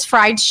Fabulous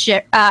fried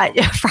chicken.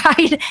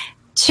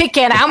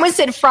 I almost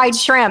said fried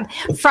shrimp.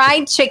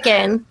 Fried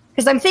chicken,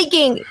 because I'm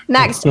thinking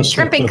next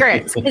shrimp and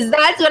grits, because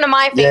that's one of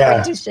my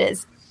favorite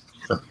dishes.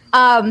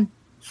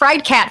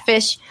 Fried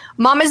catfish,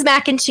 Mama's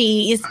mac and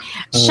cheese,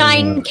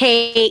 Shine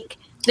cake.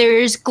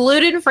 There's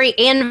gluten-free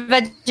and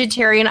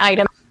vegetarian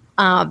items.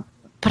 But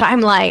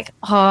I'm like,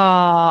 oh,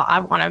 I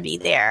want to be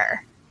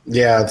there.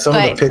 Yeah, some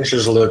of the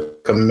pictures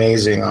look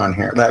amazing on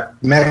here.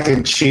 That mac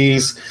and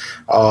cheese,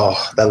 oh,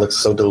 that looks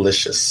so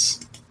delicious.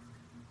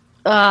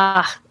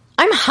 I'm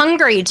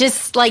hungry.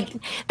 Just like,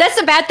 that's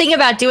the bad thing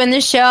about doing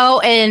this show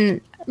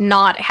and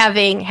not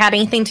having had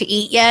anything to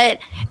eat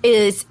yet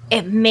is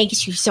it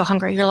makes you so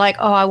hungry. You're like,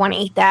 oh, I want to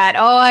eat that.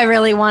 Oh, I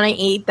really want to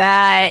eat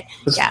that.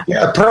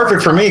 Yeah,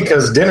 perfect for me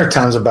because dinner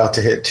time's about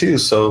to hit too.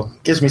 So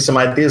it gives me some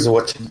ideas of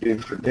what to do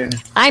for dinner.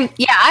 I'm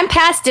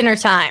past dinner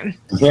time.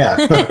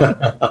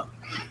 Yeah.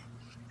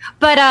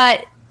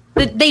 But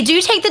they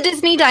do take the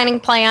Disney dining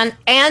plan,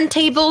 and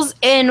Tables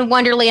in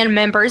Wonderland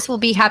members will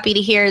be happy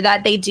to hear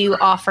that they do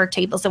offer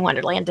Tables in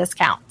Wonderland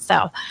discount.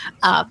 So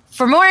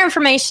for more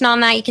information on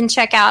that, you can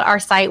check out our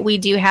site. We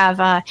do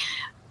have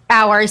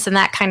hours and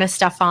that kind of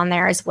stuff on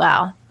there as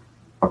well.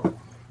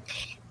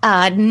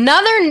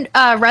 Another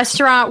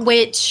restaurant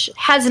which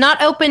has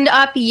not opened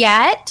up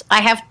yet,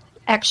 I have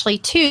actually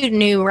two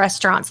new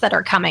restaurants that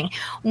are coming.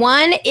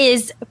 One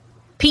is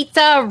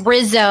Pizza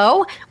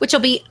Rizzo, which will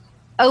be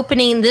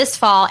opening this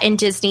fall in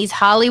Disney's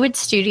Hollywood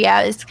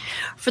Studios.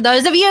 For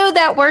those of you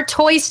that were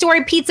Toy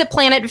Story Pizza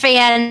Planet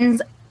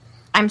fans,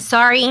 I'm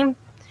sorry,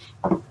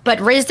 but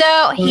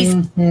Rizzo, he's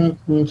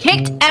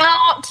kicked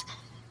out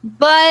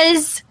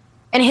Buzz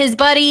and his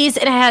buddies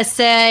and has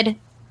said,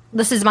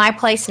 this is my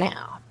place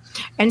now.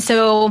 And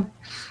so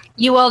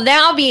you will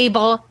now be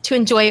able to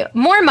enjoy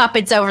more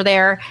Muppets over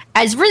there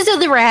as Rizzo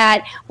the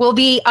Rat will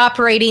be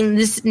operating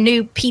this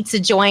new pizza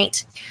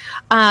joint.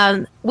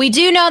 We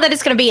do know that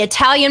it's going to be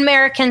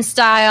Italian-American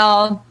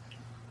style.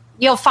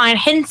 You'll find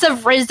hints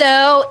of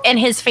Rizzo and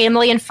his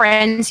family and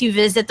friends who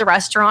visit the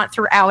restaurant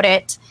throughout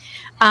it.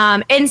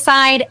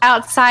 Inside,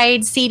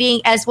 outside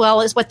seating, as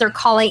well as what they're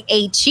calling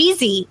a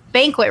cheesy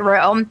banquet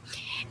room,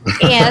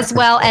 as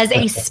well as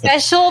a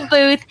special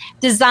booth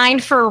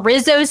designed for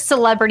Rizzo's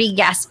celebrity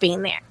guests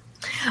being there.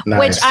 Nice.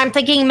 Which I'm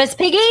thinking Miss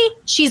Piggy,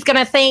 she's going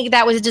to think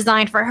that was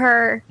designed for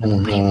her, but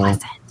it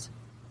wasn't.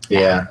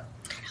 Yeah.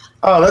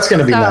 Oh, that's going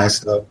to be nice,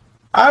 though.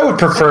 I would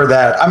prefer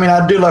that. I mean,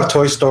 I do love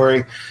Toy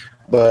Story,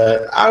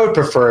 but I would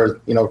prefer,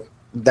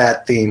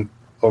 that theme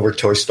over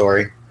Toy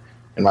Story.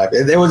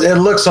 It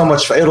looks so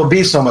much. It'll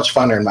be so much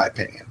funner, in my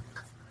opinion.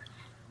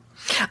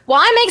 Well,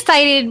 I'm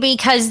excited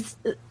because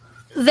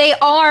they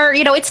are.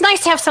 It's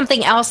nice to have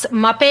something else,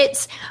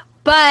 Muppets,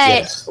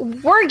 but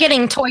we're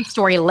getting Toy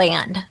Story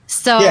Land.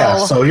 So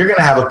so you're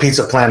gonna have a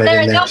Pizza Planet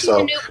in there.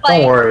 So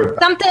don't worry.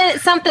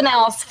 Something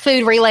else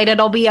food related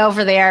will be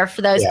over there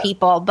for those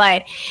people.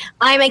 But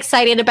I'm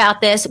excited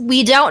about this.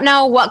 We don't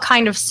know what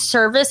kind of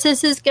service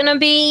this is going to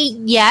be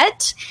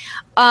yet,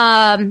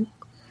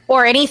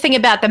 or anything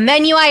about the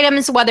menu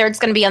items, whether it's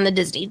going to be on the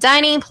Disney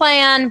dining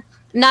plan.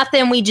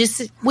 Nothing. We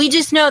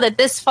just know that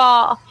this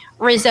fall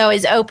Rizzo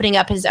is opening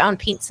up his own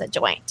pizza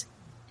joint.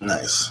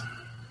 Nice.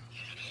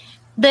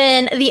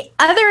 Then the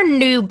other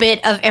new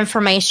bit of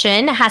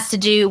information has to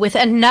do with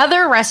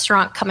another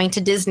restaurant coming to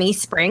Disney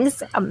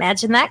Springs.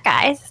 Imagine that,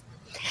 guys.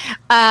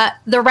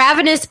 The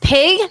Ravenous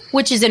Pig,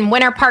 which is in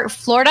Winter Park,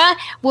 Florida,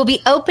 will be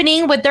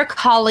opening what they're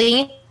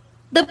calling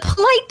the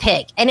Polite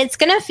Pig, and it's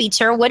going to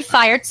feature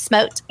wood-fired,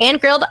 smoked, and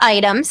grilled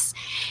items,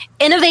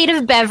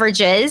 innovative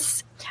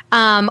beverages,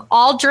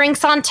 all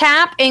drinks on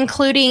tap,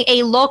 including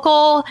a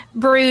local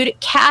brewed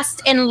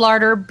cast and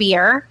larder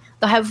beer.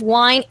 They'll have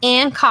wine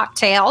and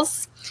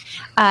cocktails.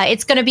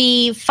 It's going to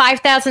be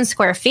 5,000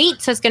 square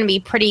feet, so it's going to be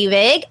pretty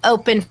big,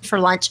 open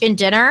for lunch and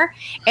dinner,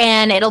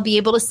 and it'll be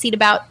able to seat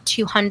about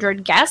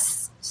 200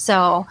 guests.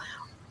 So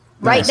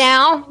right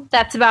now,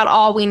 that's about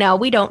all we know.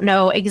 We don't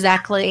know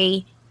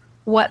exactly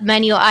what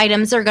menu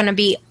items are going to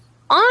be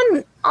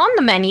on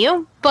the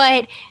menu,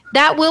 but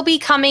that will be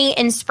coming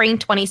in spring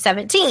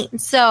 2017.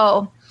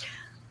 So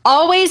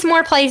always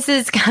more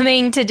places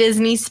coming to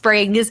Disney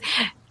Springs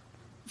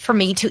for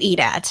me to eat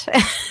at.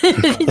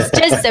 It's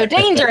just so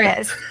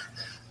dangerous.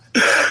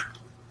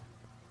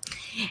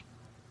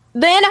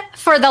 Then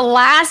for the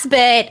last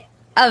bit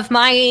of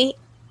my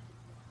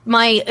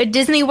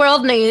Disney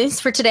World news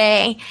for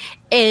today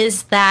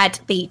is that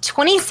the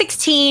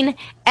 2016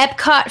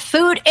 Epcot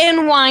Food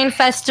and Wine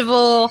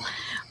Festival,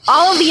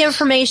 all of the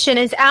information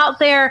is out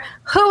there.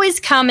 Who is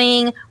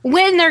coming,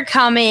 when they're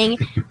coming,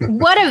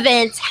 what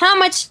events, how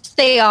much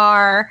they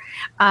are.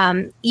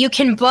 You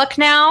can book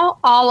now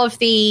all of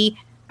the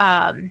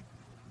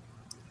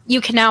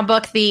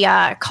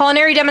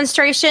culinary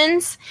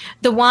demonstrations,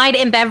 the wine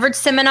and beverage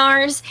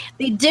seminars.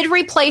 They did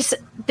replace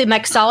the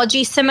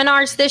mixology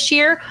seminars this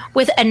year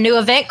with a new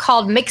event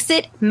called Mix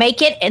It,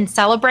 Make It, and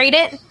Celebrate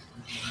It.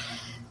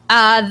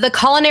 The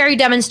culinary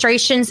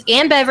demonstrations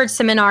and beverage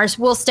seminars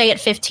will stay at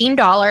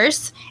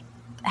 $15.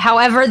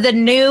 However, the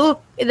new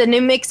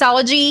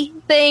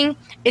mixology thing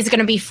is going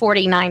to be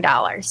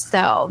 $49.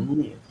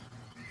 So,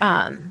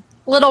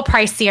 little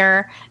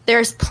pricier.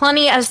 There's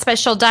plenty of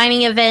special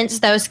dining events.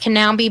 Those can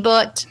now be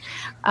booked.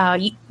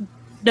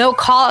 No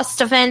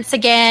cost events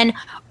again.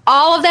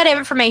 All of that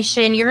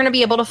information you're going to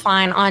be able to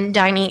find on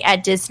Dining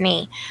at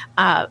Disney.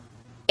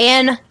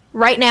 And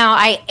right now,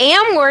 I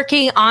am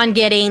working on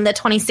getting the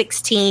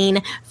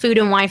 2016 Food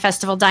and Wine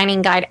Festival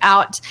Dining Guide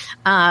out.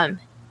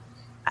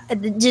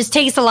 It just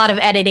takes a lot of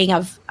editing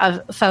of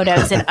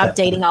photos and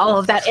updating all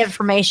of that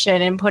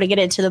information and putting it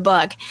into the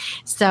book.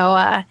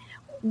 So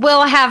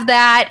we'll have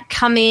that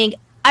coming.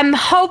 I'm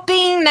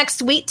hoping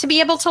next week to be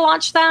able to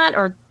launch that.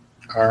 All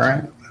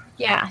right.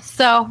 Yeah.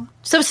 So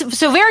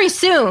very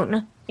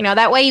soon.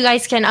 That way you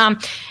guys can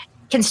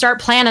start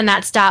planning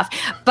that stuff.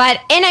 But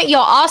in it,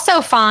 you'll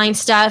also find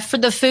stuff for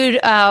the food.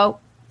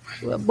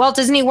 Walt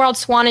Disney World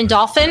Swan and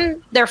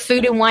Dolphin, their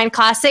Food and Wine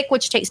Classic,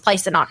 which takes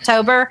place in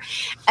October,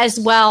 as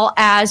well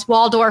as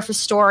Waldorf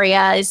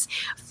Astoria's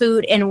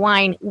Food and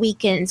Wine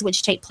Weekends,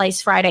 which take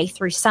place Friday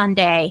through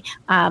Sunday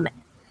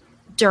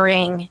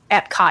during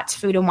Epcot's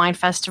Food and Wine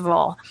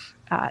Festival.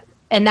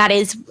 And that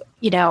is,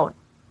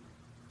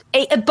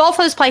 both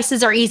those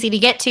places are easy to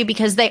get to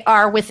because they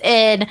are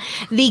within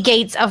the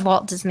gates of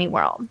Walt Disney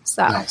World.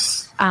 So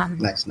nice.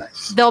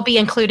 They'll be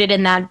included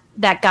in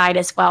that guide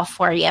as well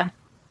for you.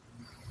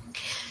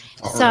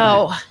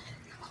 Wow,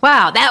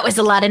 that was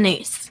a lot of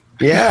news.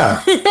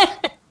 Yeah.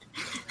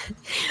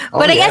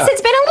 But I guess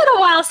it's been a little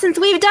while since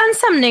we've done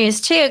some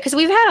news too, because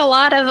we've had a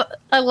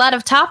lot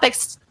of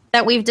topics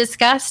that we've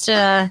discussed.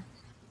 Now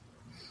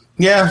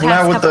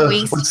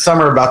with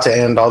summer about to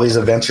end, all these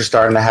events are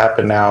starting to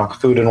happen now.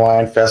 Food and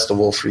Wine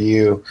Festival for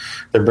you.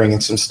 They're bringing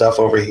some stuff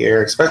over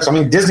here.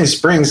 Especially, Disney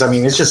Springs,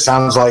 it just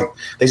sounds like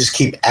they just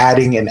keep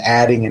adding and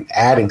adding and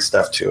adding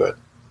stuff to it.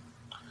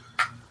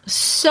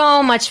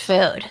 So much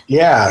food.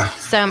 Yeah.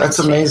 So much. That's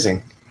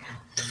amazing.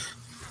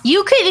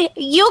 You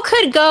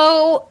could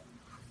go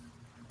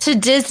to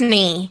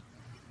Disney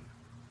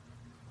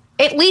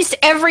at least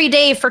every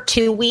day for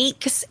 2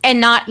 weeks and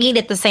not eat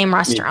at the same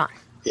restaurant.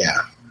 Yeah.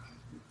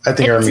 I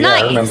think I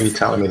remember you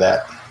telling me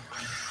that.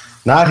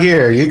 Not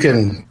here. You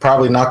can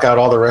probably knock out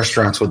all the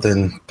restaurants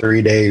within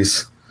 3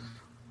 days.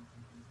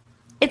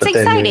 It's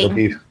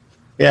exciting.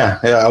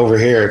 Over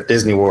here at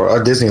Disney World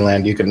or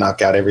Disneyland, you can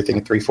knock out everything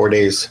in 3-4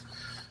 days.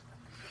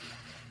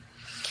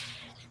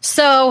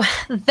 So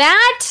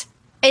that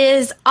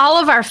is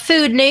all of our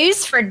food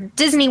news for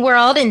Disney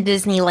World and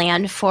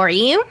Disneyland for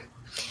you.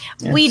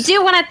 Yes. We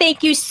do want to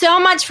thank you so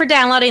much for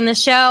downloading the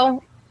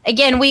show.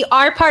 Again, we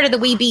are part of the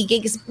We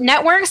Geeks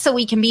Network, so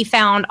we can be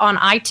found on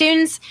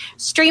iTunes,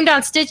 streamed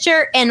on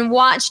Stitcher, and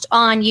watched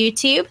on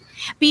YouTube.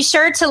 Be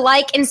sure to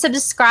like and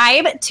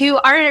subscribe to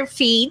our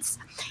feeds.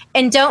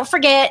 And don't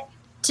forget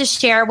to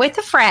share with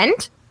a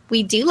friend.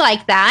 We do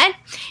like that.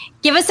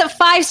 Give us a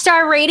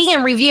 5-star rating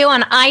and review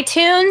on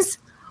iTunes.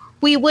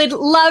 We would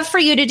love for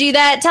you to do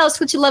that. Tell us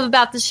what you love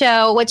about the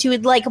show, what you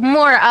would like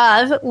more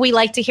of. We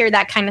like to hear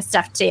that kind of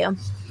stuff too.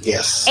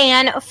 Yes.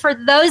 And for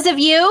those of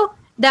you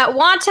that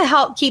want to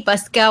help keep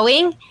us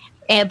going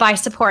by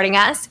supporting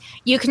us,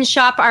 you can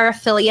shop our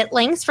affiliate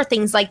links for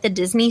things like the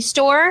Disney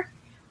Store,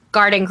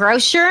 Garden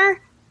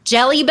Grocer,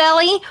 Jelly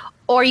Belly,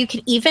 or you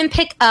can even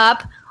pick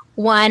up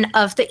one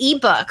of the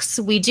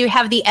ebooks. We do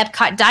have the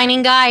Epcot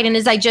Dining Guide, and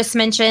as I just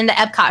mentioned, the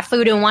Epcot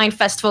Food and Wine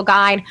Festival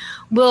Guide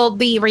will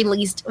be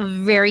released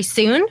very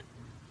soon.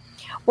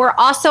 We're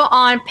also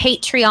on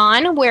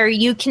Patreon, where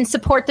you can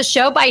support the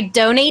show by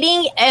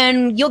donating,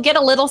 and you'll get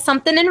a little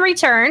something in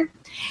return.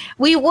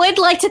 We would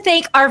like to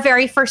thank our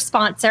very first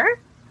sponsor.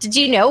 Did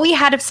you know we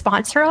had a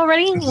sponsor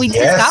already? We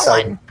just got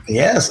one.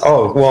 Yes.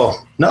 Oh,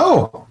 well,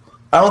 no.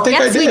 I don't think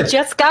I did. Yes, we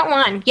just got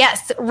one.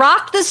 Yes.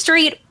 Rock the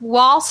Street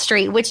Wall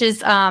Street, which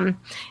is a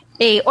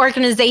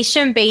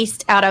organization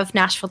based out of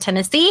Nashville,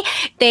 Tennessee.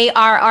 They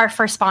are our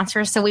first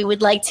sponsor, so we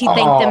would like to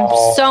thank them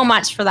so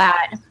much for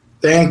that.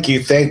 Thank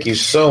you. Thank you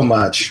so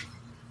much.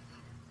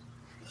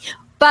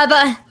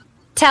 Bubba,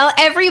 tell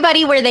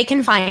everybody where they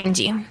can find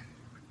you.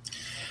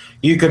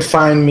 You could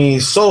find me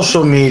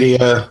social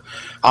media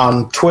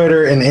on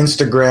Twitter and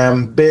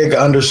Instagram,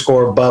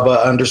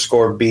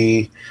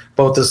 big_Bubba_B,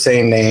 both the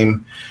same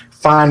name.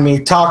 Find me,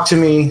 talk to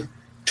me,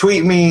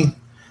 tweet me,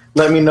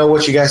 let me know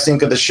what you guys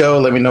think of the show.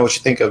 Let me know what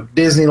you think of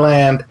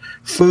Disneyland,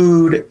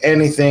 food,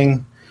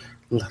 anything.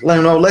 Let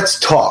me know. Let's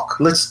talk.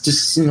 Let's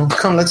just,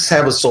 let's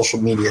have a social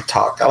media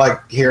talk. I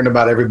like hearing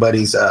about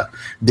everybody's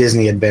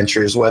Disney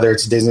adventures, whether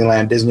it's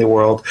Disneyland, Disney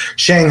World,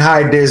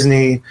 Shanghai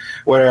Disney,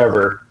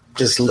 wherever.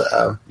 Just,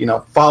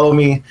 follow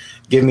me.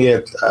 Give me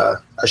a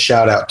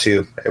shout out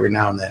too every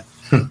now and then.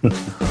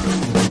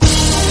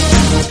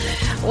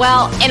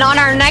 Well, and on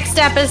our next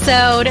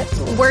episode,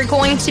 we're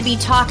going to be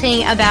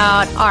talking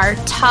about our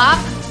top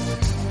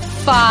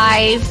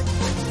 5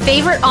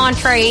 favorite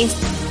entrees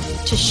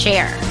to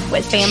share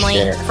with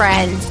family,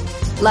 friends,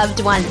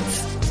 loved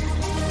ones.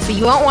 So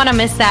you won't want to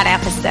miss that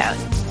episode.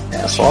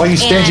 Yeah, so all you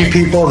stingy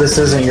people, this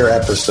isn't your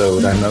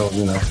episode. I know,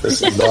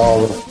 this is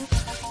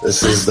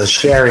this is the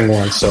sharing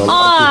one. So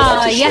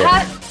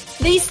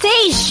these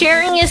days,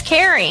 sharing is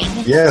caring.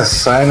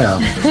 Yes, I know.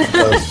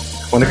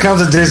 When it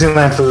comes to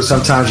Disneyland food,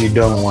 sometimes you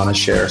don't want to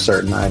share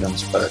certain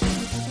items,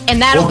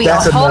 and that'll be a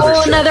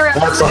whole nother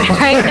episode,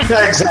 right?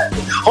 Exactly,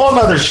 whole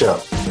nother show.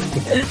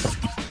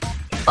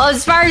 Well,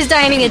 as far as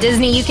Dining at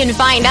Disney, you can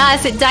find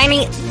us at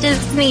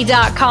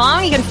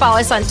diningatdisney.com. You can follow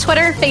us on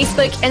Twitter,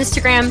 Facebook,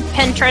 Instagram,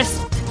 Pinterest,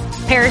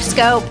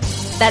 Periscope.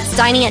 That's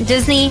Dining at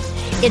Disney.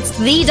 It's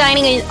The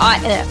Dining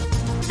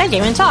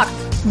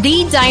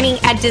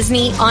at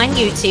Disney on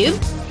YouTube.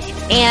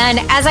 And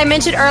as I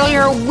mentioned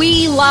earlier,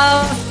 we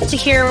love to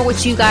hear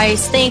what you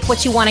guys think,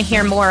 what you want to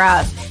hear more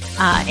of,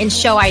 and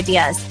show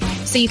ideas.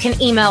 So you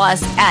can email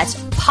us at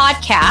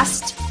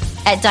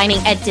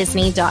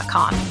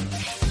podcast@diningatdisney.com.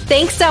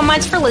 Thanks so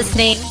much for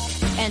listening.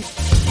 And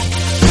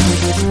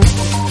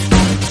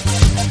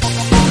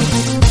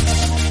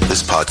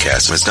this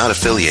podcast is not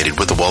affiliated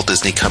with the Walt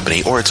Disney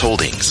Company or its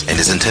holdings and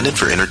is intended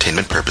for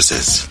entertainment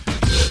purposes.